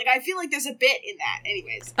centaur. Like, I feel like there's a bit in that.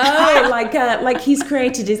 Anyways. Oh, like he's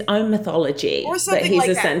created his own mythology. Or something that he's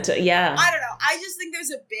like a that. centaur. Yeah. I don't know. I just think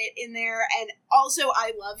there's a bit in there. And also,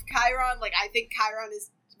 I love Chiron. Like, I think Chiron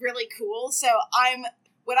is really cool. So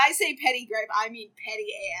when I say petty gripe, I mean petty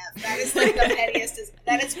AF. That is like the pettiest.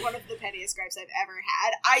 That is one of the pettiest gripes I've ever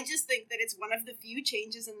had. I just think that it's one of the few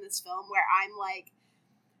changes in this film where I'm like,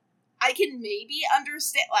 I can maybe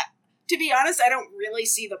understand... Like, to be honest, I don't really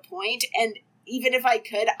see the point, and even if I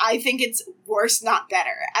could, I think it's worse, not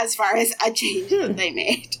better, as far as a change that they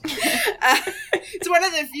made. It's one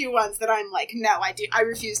of the few ones that I'm like, no, I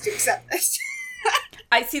refuse to accept this.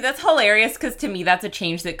 I see, that's hilarious, because to me, that's a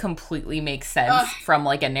change that completely makes sense from,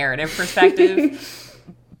 like, a narrative perspective.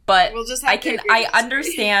 But we'll just have I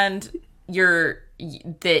understand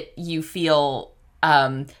that you feel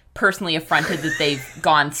personally affronted that they've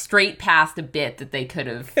gone straight past a bit that they could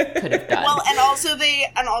have done. Well, and also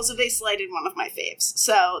they slighted one of my faves.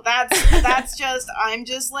 So that's just, I'm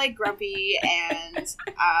just like grumpy, and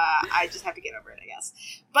I just have to get over it, I guess.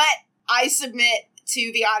 But I submit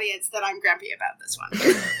to the audience that I'm grumpy about this one.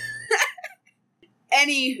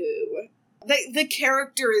 Anywho, the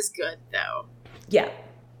character is good though. Yeah.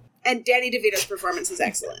 And Danny DeVito's performance is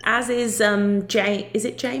excellent. As is is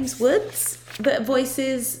it James Woods that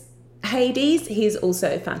voices Hades? He's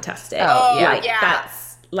also fantastic. Oh, yeah.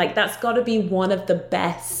 That's got to be one of the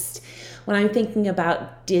best. When I'm thinking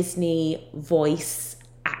about Disney voice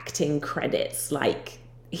acting credits, like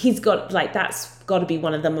he's got, like, that's got to be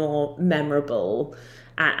one of the more memorable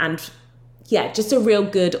and yeah, just a real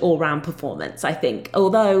good all-round performance, I think.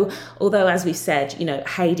 Although as we said, you know,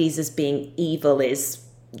 Hades as being evil is,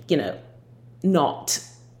 you know, not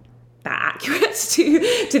that accurate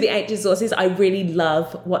to the ancient sources. I really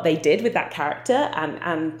love what they did with that character,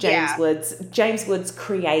 and James Woods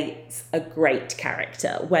creates a great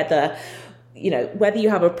character, whether you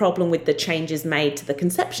have a problem with the changes made to the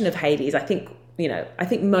conception of Hades. I think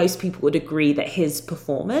most people would agree that his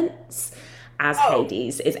performance as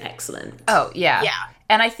Hades is excellent. Oh, yeah. Yeah.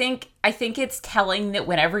 And I think it's telling that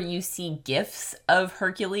whenever you see gifs of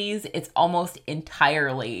Hercules, it's almost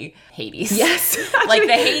entirely Hades. Yes. Like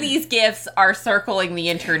the Hades gifs are circling the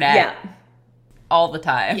internet all the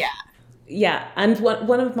time. Yeah. Yeah, and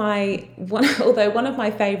one of my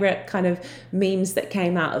favorite kind of memes that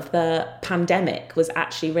came out of the pandemic was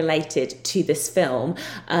actually related to this film.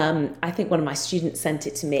 I think one of my students sent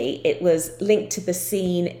it to me. It was linked to the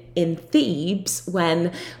scene in Thebes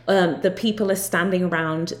when the people are standing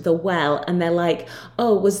around the well and they're like,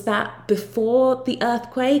 "Oh, was that before the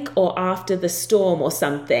earthquake or after the storm or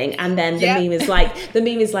something?" And then the meme is like,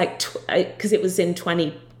 because it was in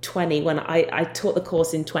 2020 when I taught the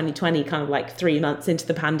course in 2020, kind of like 3 months into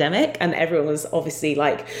the pandemic, and everyone was obviously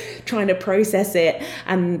like trying to process it,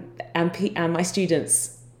 and my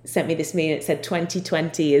students sent me this meme. It said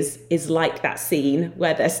 2020 is like that scene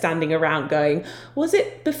where they're standing around going, was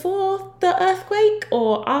it before the earthquake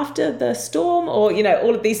or after the storm, or, you know,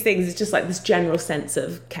 all of these things. It's just like this general sense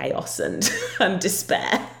of chaos and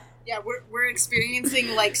despair. Yeah, we're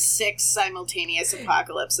experiencing like 6 simultaneous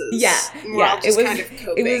apocalypses. Yeah, We're all just kind of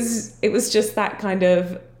coping. It was just that kind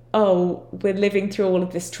of, oh, we're living through all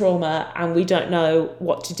of this trauma and we don't know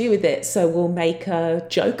what to do with it, so we'll make a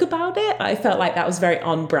joke about it. I felt like that was very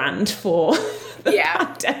on brand for the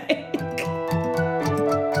pandemic.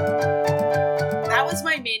 That was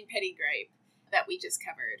my main petty gripe that we just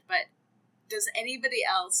covered. But does anybody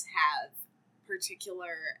else have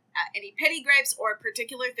any petty gripes or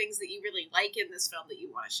particular things that you really like in this film that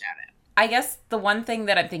you want to shout at? I guess the one thing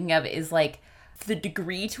that I'm thinking of is like the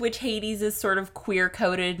degree to which Hades is sort of queer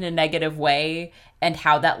coded in a negative way, and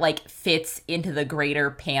how that like fits into the greater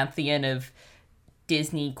pantheon of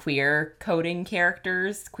Disney queer coding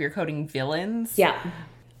characters, queer coding villains. Yeah.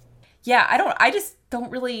 I just don't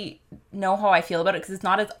really know how I feel about it because it's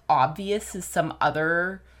not as obvious as some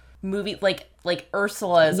other movie. Like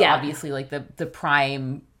Ursula is obviously like the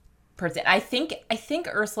prime person. I think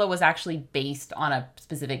Ursula was actually based on a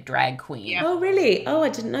specific drag queen. Yeah. Oh, really? Oh, I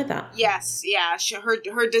didn't know that. Yes, yeah.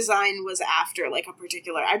 Her design was after like a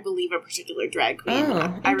particular drag queen.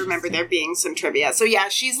 Oh, I remember there being some trivia. So yeah,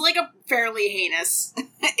 she's like a fairly heinous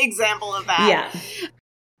example of that. Yeah.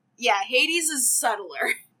 Yeah, Hades is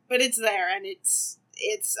subtler, but it's there and it's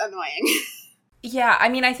annoying. Yeah, I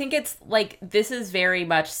mean, I think it's like this is very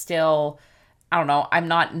much still. I don't know. I'm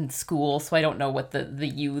not in school, so I don't know what the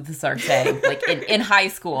youths are saying, like in high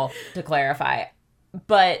school, to clarify.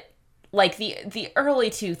 But like the early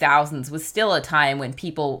 2000s was still a time when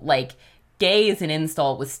people like gay as an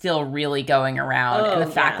insult was still really going around, and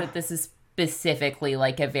the fact that this is specifically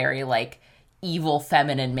like a very like evil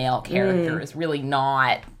feminine male character is really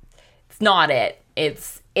not. It's not it.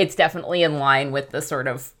 It's definitely in line with the sort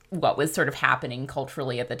of what was sort of happening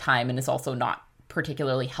culturally at the time, and is also not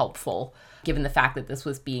particularly helpful given the fact that this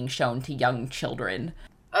was being shown to young children.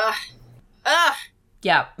 Ugh.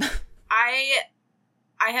 Yeah. I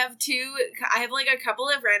have like a couple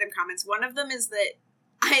of random comments. One of them is that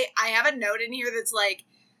I have a note in here that's like,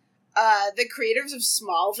 the creators of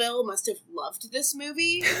Smallville must have loved this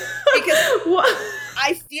movie because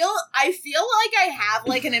I feel like I have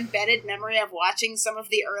like an embedded memory of watching some of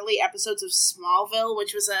the early episodes of Smallville,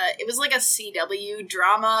 which was like a CW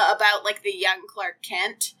drama about like the young Clark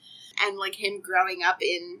Kent and like him growing up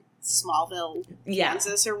in Smallville,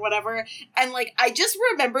 Kansas or whatever. And like I just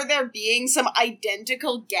remember there being some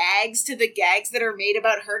identical gags to the gags that are made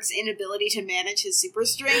about Herc's inability to manage his super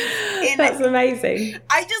strength. That's amazing.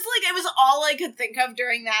 I just like it was all I could think of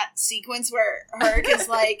during that sequence where Herc is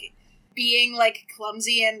like being like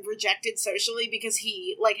clumsy and rejected socially because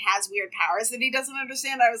he like has weird powers that he doesn't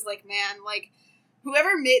understand. I was like, man, like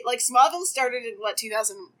whoever made, like, Smallville started in,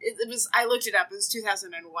 2000, it was, I looked it up, it was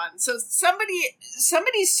 2001, so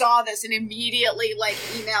somebody saw this and immediately, like,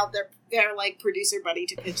 emailed their like, producer buddy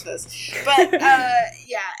to pitch this, but,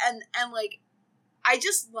 yeah, and, like, I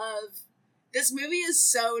just love, this movie is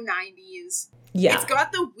so 90s. Yeah. It's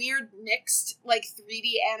got the weird mixed, like,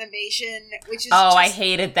 3D animation, which is I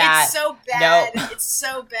hated that. It's so bad. Nope. It's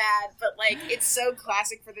so bad, but, like, it's so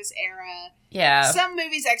classic for this era. Yeah. Some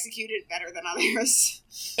movies execute it better than others.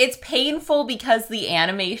 It's painful because the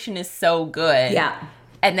animation is so good. Yeah.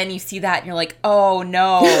 And then you see that and you're like, oh,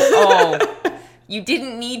 no. You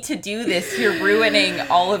didn't need to do this. You're ruining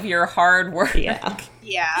all of your hard work. Yeah.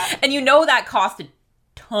 Yeah. And you know that cost a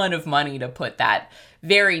ton of money to put that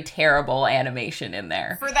very terrible animation in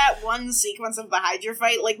there. For that one sequence of the Hydra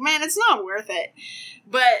fight, like, man, it's not worth it.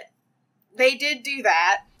 But they did do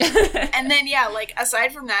that. And then, yeah, like,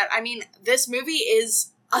 aside from that, I mean, this movie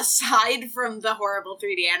is, aside from the horrible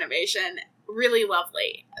 3D animation, really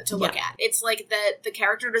lovely to look at. It's like the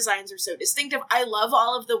character designs are so distinctive. I love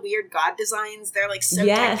all of the weird god designs. They're, like, so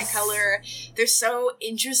Technicolor. They're so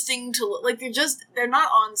interesting to look. Like, they're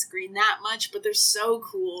not on screen that much, but they're so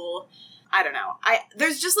cool. I don't know.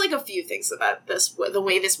 There's just, like, a few things about this, the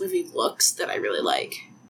way this movie looks that I really like.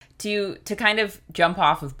 To kind of jump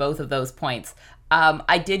off of both of those points,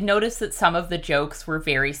 I did notice that some of the jokes were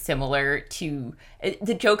very similar to...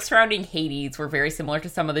 The jokes surrounding Hades were very similar to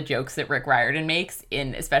some of the jokes that Rick Riordan makes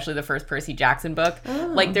in especially the first Percy Jackson book.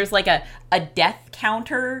 Oh. Like, there's, like, a death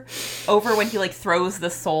counter over when he, like, throws the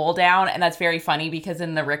soul down, and that's very funny because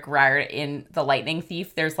in the Rick Riordan... In The Lightning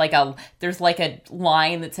Thief, there's like a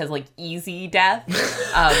line that says, like, easy death.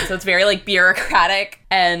 So it's very, like, bureaucratic.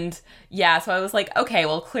 And, yeah, so I was like, okay,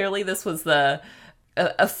 well, clearly this was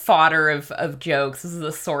a fodder of jokes. This is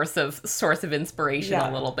a source of inspiration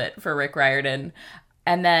a little bit for Rick Riordan.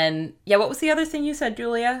 And then, yeah, what was the other thing you said,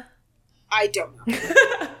 Julia? I don't know.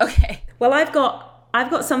 Okay. Well, I've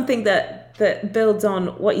got something that builds on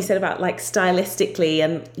what you said about, like, stylistically,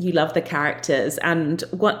 and you love the characters. And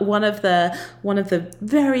one of the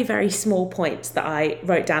very, very small points that I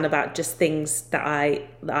wrote down about just things that I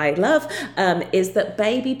love is that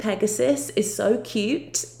baby Pegasus is so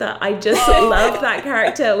cute that I just love that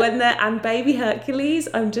character. And baby Hercules,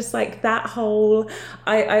 I'm just like, that whole,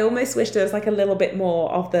 I almost wish there was, like, a little bit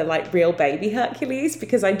more of the, like, real baby Hercules,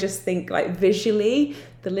 because I just think, like, visually,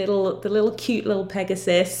 the little cute little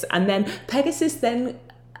Pegasus, and then Pegasus then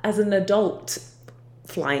as an adult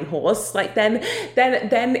flying horse, like then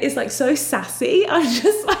it's like so sassy. I'm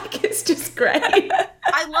just like, it's just great.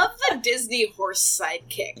 I love the Disney horse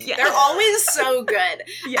sidekick. Yeah. They're always so good.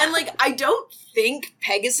 Yeah. And like, I don't think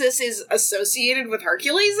Pegasus is associated with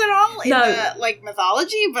Hercules at all in the like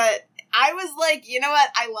mythology, but I was like, you know what?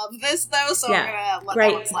 I love this though, so I'm gonna let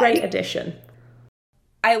that one slide. Great addition.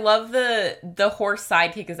 I love the horse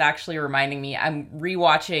sidekick is actually reminding me. I'm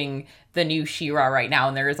rewatching the new She-Ra right now,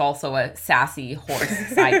 and there is also a sassy horse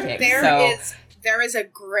sidekick. There is a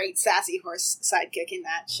great sassy horse sidekick in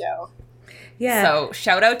that show. Yeah. So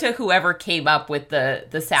shout out to whoever came up with the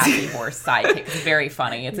sassy horse sidekick. It's very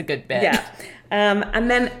funny. It's a good bit. Yeah.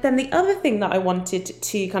 And then the other thing that I wanted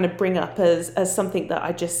to kind of bring up as something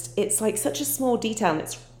that it's like such a small detail, and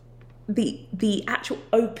it's the actual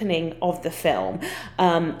opening of the film,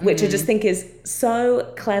 which I just think is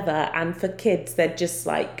so clever, and for kids, they're just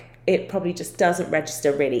like, it probably just doesn't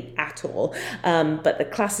register really at all. But the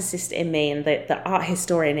classicist in me and the art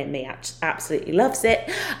historian in me absolutely loves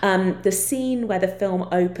it. The scene where the film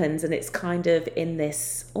opens and it's kind of in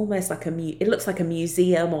this almost like it looks like a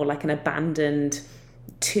museum or like an abandoned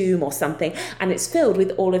tomb or something, and it's filled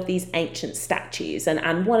with all of these ancient statues,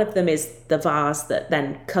 and one of them is the vase that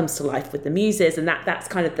then comes to life with the muses, and that's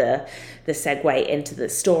kind of the segue into the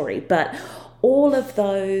story. But all of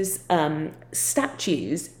those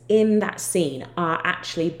statues in that scene are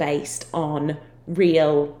actually based on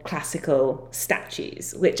real classical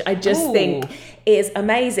statues, which I just think is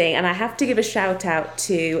amazing. And I have to give a shout out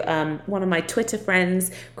to one of my Twitter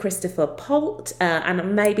friends, Christopher Polt,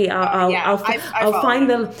 and maybe I'll find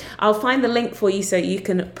the link for you so you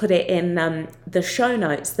can put it in the show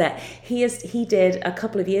notes. That he did a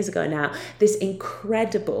couple of years ago now this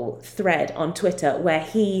incredible thread on Twitter where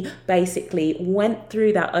he basically went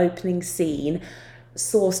through that opening scene,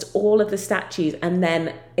 sourced all of the statues, and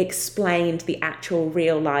then explained the actual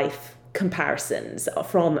real life comparisons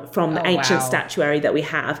from the ancient statuary that we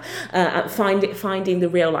have, finding the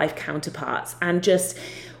real life counterparts. And just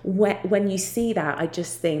when you see that, I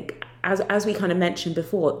just think, as we kind of mentioned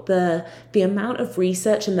before, the amount of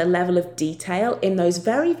research and the level of detail in those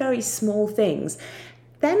very, very small things,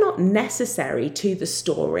 they're not necessary to the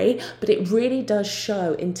story, but it really does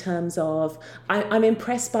show in terms of, I'm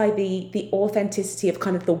impressed by the authenticity of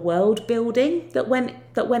kind of the world building that went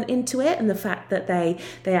into it, and the fact that they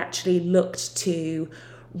actually looked to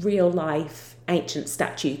real life ancient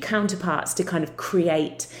statue counterparts to kind of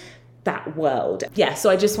create that world. Yeah,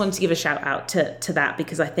 so I just wanted to give a shout out to that,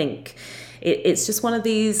 because I think it's just one of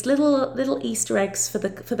these little Easter eggs for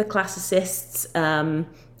the classicists.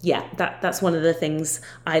 Yeah, that's one of the things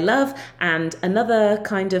I love. And another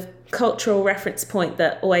kind of cultural reference point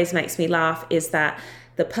that always makes me laugh is that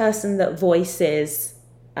the person that voices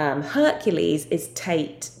Hercules is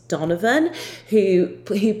Tate Donovan, who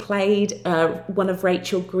played one of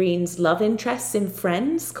Rachel Green's love interests in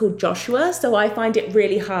Friends called Joshua. So I find it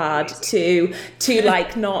really hard to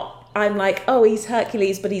like not, I'm like, oh, he's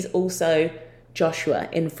Hercules, but he's also Joshua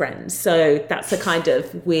in Friends. So that's a kind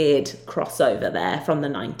of weird crossover there from the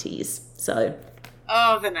 90s. So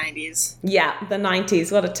oh, the 90s. Yeah, the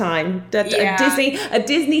 90s. What a time. A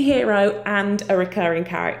Disney hero and a recurring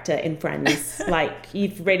character in Friends. Like,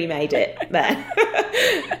 you've really made it there.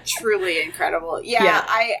 Truly incredible. Yeah.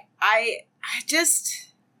 I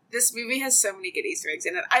just, this movie has so many good Easter eggs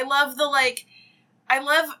in it. I love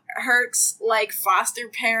Herc's like foster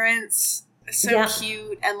parents. So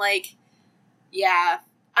cute. And like, yeah,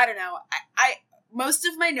 I don't know. I most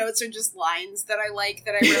of my notes are just lines that I like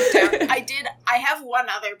that I wrote down. I have one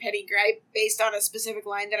other petty gripe based on a specific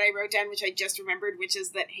line that I wrote down, which I just remembered, which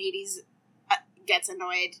is that Hades gets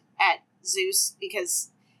annoyed at Zeus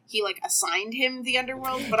because he like assigned him the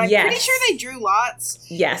underworld, but I'm pretty sure they drew lots.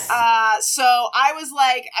 Yes. So I was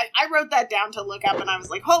like, I wrote that down to look up, and I was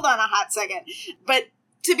like, hold on a hot second. But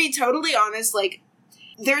to be totally honest, like,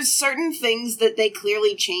 there's certain things that they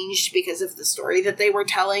clearly changed because of the story that they were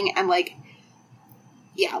telling, and like,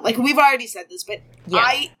 yeah, like we've already said this, but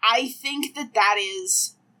I think that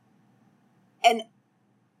is an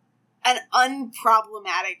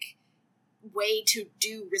unproblematic way to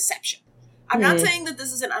do reception. I'm not saying that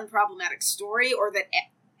this is an unproblematic story, or that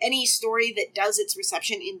any story that does its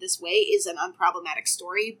reception in this way is an unproblematic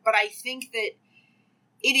story, but I think that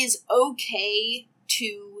it is okay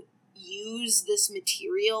to use this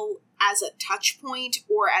material as a touch point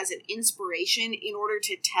or as an inspiration in order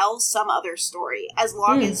to tell some other story, as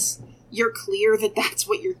long as you're clear that that's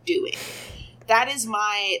what you're doing. That is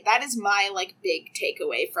my like big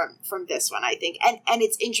takeaway from this one, I think. And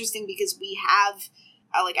it's interesting because we have,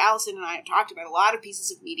 like Allison and I have talked about a lot of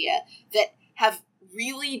pieces of media that have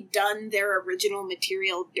really done their original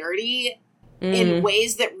material dirty in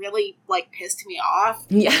ways that really, like, pissed me off.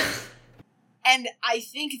 Yeah. And I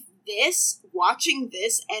think watching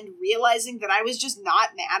this and realizing that I was just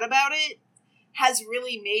not mad about it has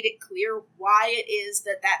really made it clear why it is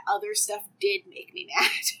that other stuff did make me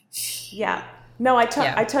mad. Yeah. No, I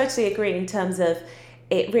totally agree in terms of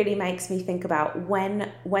it really makes me think about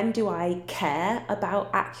when do I care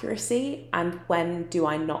about accuracy and when do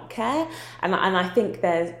I not care? And I think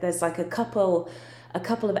there's like a couple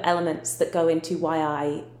of elements that go into why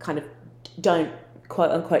I kind of don't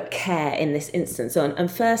quote unquote care in this instance. And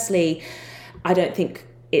firstly, I don't think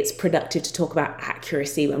it's productive to talk about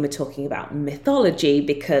accuracy when we're talking about mythology,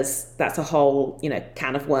 because that's a whole,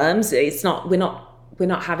 can of worms. It's not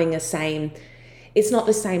having it's not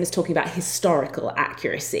the same as talking about historical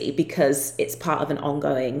accuracy, because it's part of an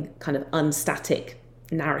ongoing kind of unstatic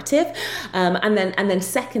narrative. And then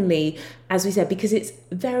secondly, as we said, because it's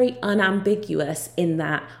very unambiguous in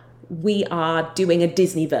that we are doing a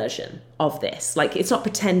Disney version of this. Like, it's not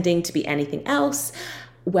pretending to be anything else.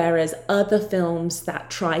 Whereas other films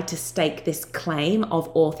that try to stake this claim of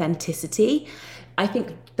authenticity, I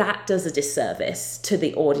think that does a disservice to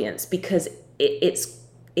the audience, because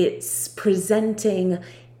it's presenting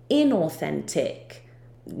inauthentic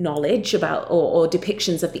knowledge about or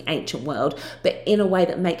depictions of the ancient world, but in a way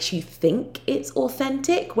that makes you think it's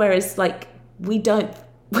authentic. Whereas, like, we don't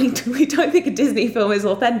think a Disney film is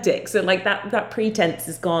authentic. So, like, that pretense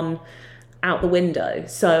has gone out the window.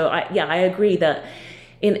 So I agree that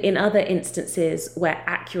in other instances where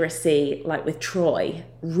accuracy, like with Troy,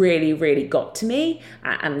 really, really got to me,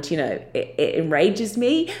 and it enrages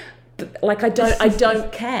me. Like, I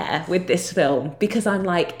don't care with this film, because I'm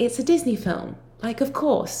like, it's a Disney film. Like, of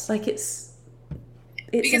course, like it's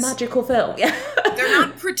a magical film. Yeah. They're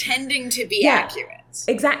not pretending to be accurate.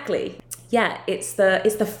 Exactly. Yeah, it's the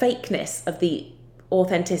fakeness of the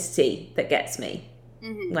authenticity that gets me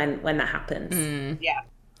when that happens. Yeah.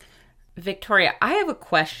 Victoria, I have a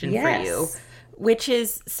question for you, which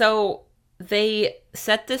is, so they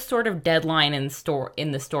set this sort of deadline in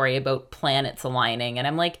the story about planets aligning, and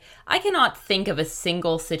I'm like, I cannot think of a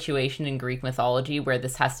single situation in Greek mythology where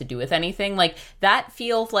this has to do with anything. Like, that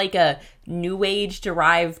feels like a New Age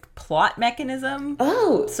derived plot mechanism.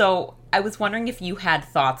 Oh. So I was wondering if you had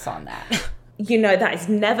thoughts on that. That is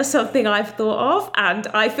never something I've thought of, and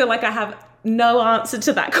I feel like I have no answer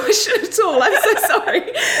to that question at all. I'm so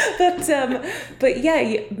sorry. But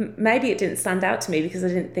yeah, maybe it didn't stand out to me because I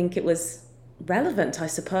didn't think it was relevant, I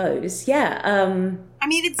suppose. Yeah. I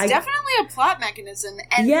mean, it's definitely a plot mechanism.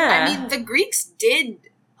 And I mean, the Greeks did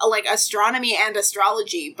like astronomy and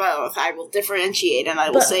astrology both. I will differentiate, and I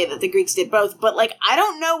will say that the Greeks did both. But like, I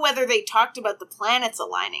don't know whether they talked about the planets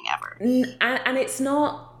aligning ever. And it's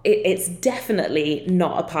not. It's definitely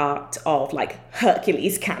not a part of like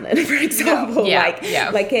Hercules canon, for example. No.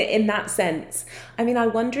 Like in that sense. I mean, I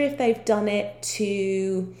wonder if they've done it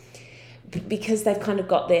because they've kind of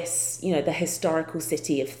got this, the historical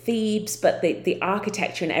city of Thebes, but the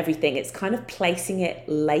architecture and everything, it's kind of placing it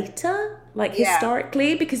later, like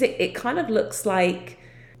historically, because it kind of looks like,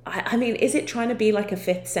 I mean, is it trying to be like a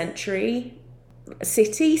 5th century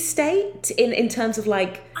city state in terms of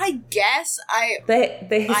like, I guess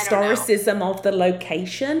the historicism of the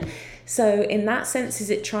location? So in that sense, is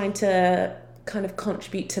it trying to kind of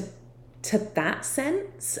contribute to that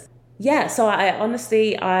sense? Yeah, so I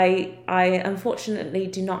honestly unfortunately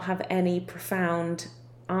do not have any profound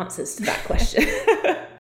answers to that question.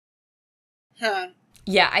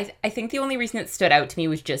 Yeah, I think the only reason it stood out to me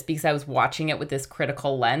was just because I was watching it with this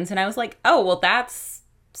critical lens, and I was like, oh, well, that's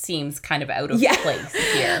seems kind of out of place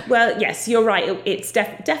here. Well, yes, you're right. It's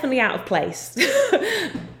definitely out of place.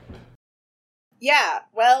 Yeah,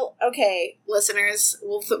 well, okay, listeners,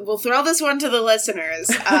 we'll throw this one to the listeners.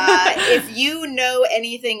 If you know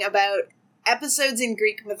anything about episodes in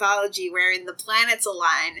Greek mythology wherein the planets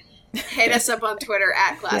align, hit us up on Twitter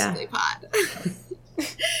at ClassicallyPod.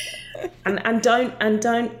 And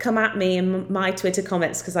don't come at me in my Twitter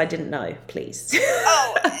comments because I didn't know, please.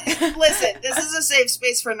 Oh, listen, this is a safe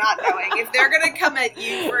space for not knowing. If they're going to come at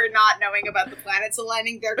you for not knowing about the planets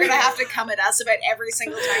aligning, they're going to have to come at us about every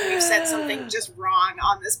single time we've said something just wrong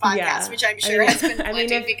on this podcast, which I'm sure has been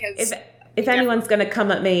plenty because... If anyone's going to come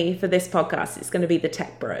at me for this podcast, it's going to be the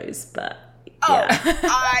tech bros, but...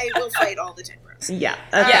 I will fight all the tech bros. Yeah.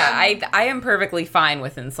 Okay. Yeah, I am perfectly fine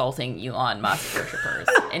with insulting Elon Musk worshippers.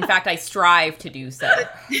 In fact, I strive to do so.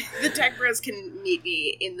 The tech bros can meet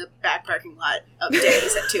me in the back parking lot of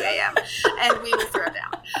Days at 2 a.m. and we will throw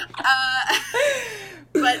down.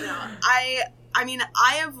 But no, I mean,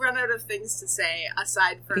 I have run out of things to say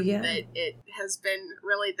aside from Yeah. that it has been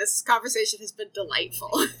really, this conversation has been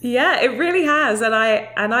delightful. Yeah, it really has. And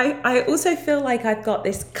I also feel like I've got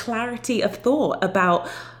this clarity of thought about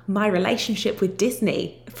my relationship with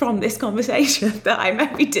Disney from this conversation that I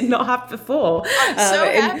maybe did not have before. I'm so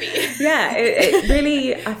happy. Yeah, it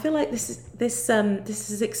really, I feel like this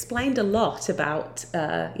has explained a lot about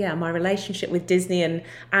my relationship with Disney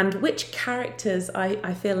and which characters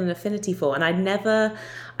I feel an affinity for. And I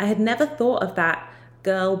had never thought of that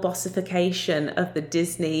girl bossification of the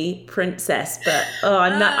Disney princess, but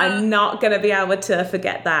I'm not going to be able to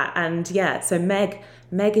forget that. And yeah, so Meg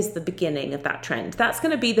is the beginning of that trend. That's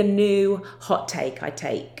going to be the new hot take I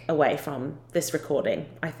take away from this recording,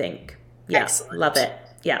 I think. Yeah, Excellent. Love it.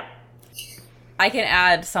 Yeah. I can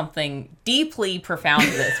add something deeply profound to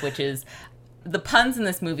this, which is the puns in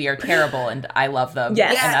this movie are terrible and I love them.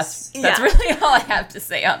 Yes. And that's really all I have to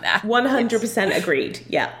say on that. 100% agreed.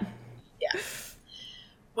 Yeah. Yeah.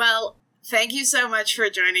 Well, thank you so much for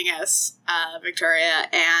joining us, Victoria,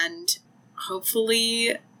 and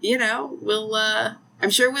hopefully, I'm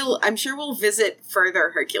sure we'll visit further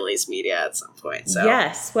Hercules media at some point. So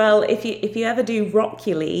Yes. Well, if you ever do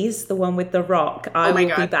Rockules, the one with the rock, I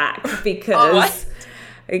will be back because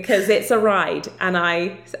it's a ride, and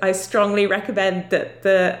I strongly recommend that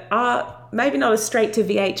maybe not a straight to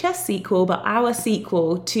VHS sequel, but our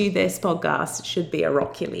sequel to this podcast should be a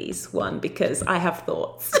Rockules one because I have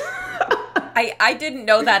thoughts. I didn't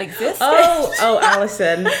know that existed. Oh,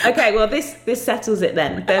 Alison. Okay, well this settles it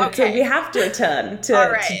then. Okay. So we have to return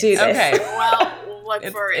to do this. Okay. Well, we'll look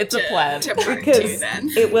forward it's to, a plan. to part Because 2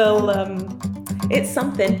 then. it will. It's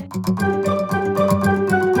something.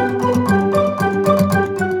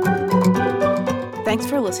 Thanks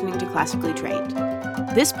for listening to Classically Trained.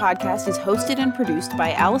 This podcast is hosted and produced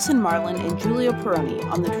by Alison Marlin and Julia Peroni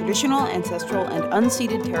on the traditional, ancestral, and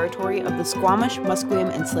unceded territory of the Squamish,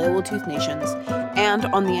 Musqueam, and Tsleil-Waututh nations, and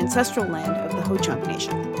on the ancestral land of the Ho-Chunk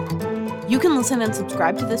Nation. You can listen and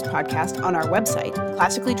subscribe to this podcast on our website,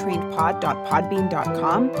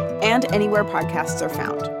 classicallytrainedpod.podbean.com, and anywhere podcasts are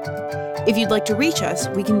found. If you'd like to reach us,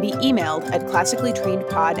 we can be emailed at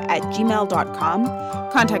classicallytrainedpod@gmail.com,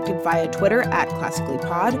 contacted via Twitter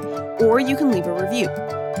 @classicallypod, or you can leave a review.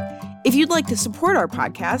 If you'd like to support our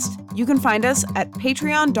podcast, you can find us at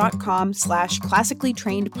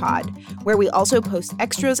patreon.com/classicallytrainedpod, where we also post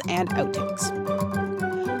extras and outtakes.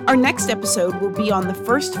 Our next episode will be on the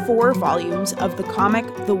first 4 volumes of the comic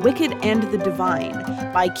The Wicked and the Divine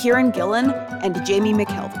by Kieran Gillen and Jamie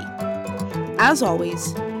McKelvey. As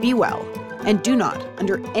always, be well, and do not,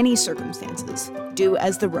 under any circumstances, do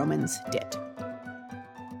as the Romans did.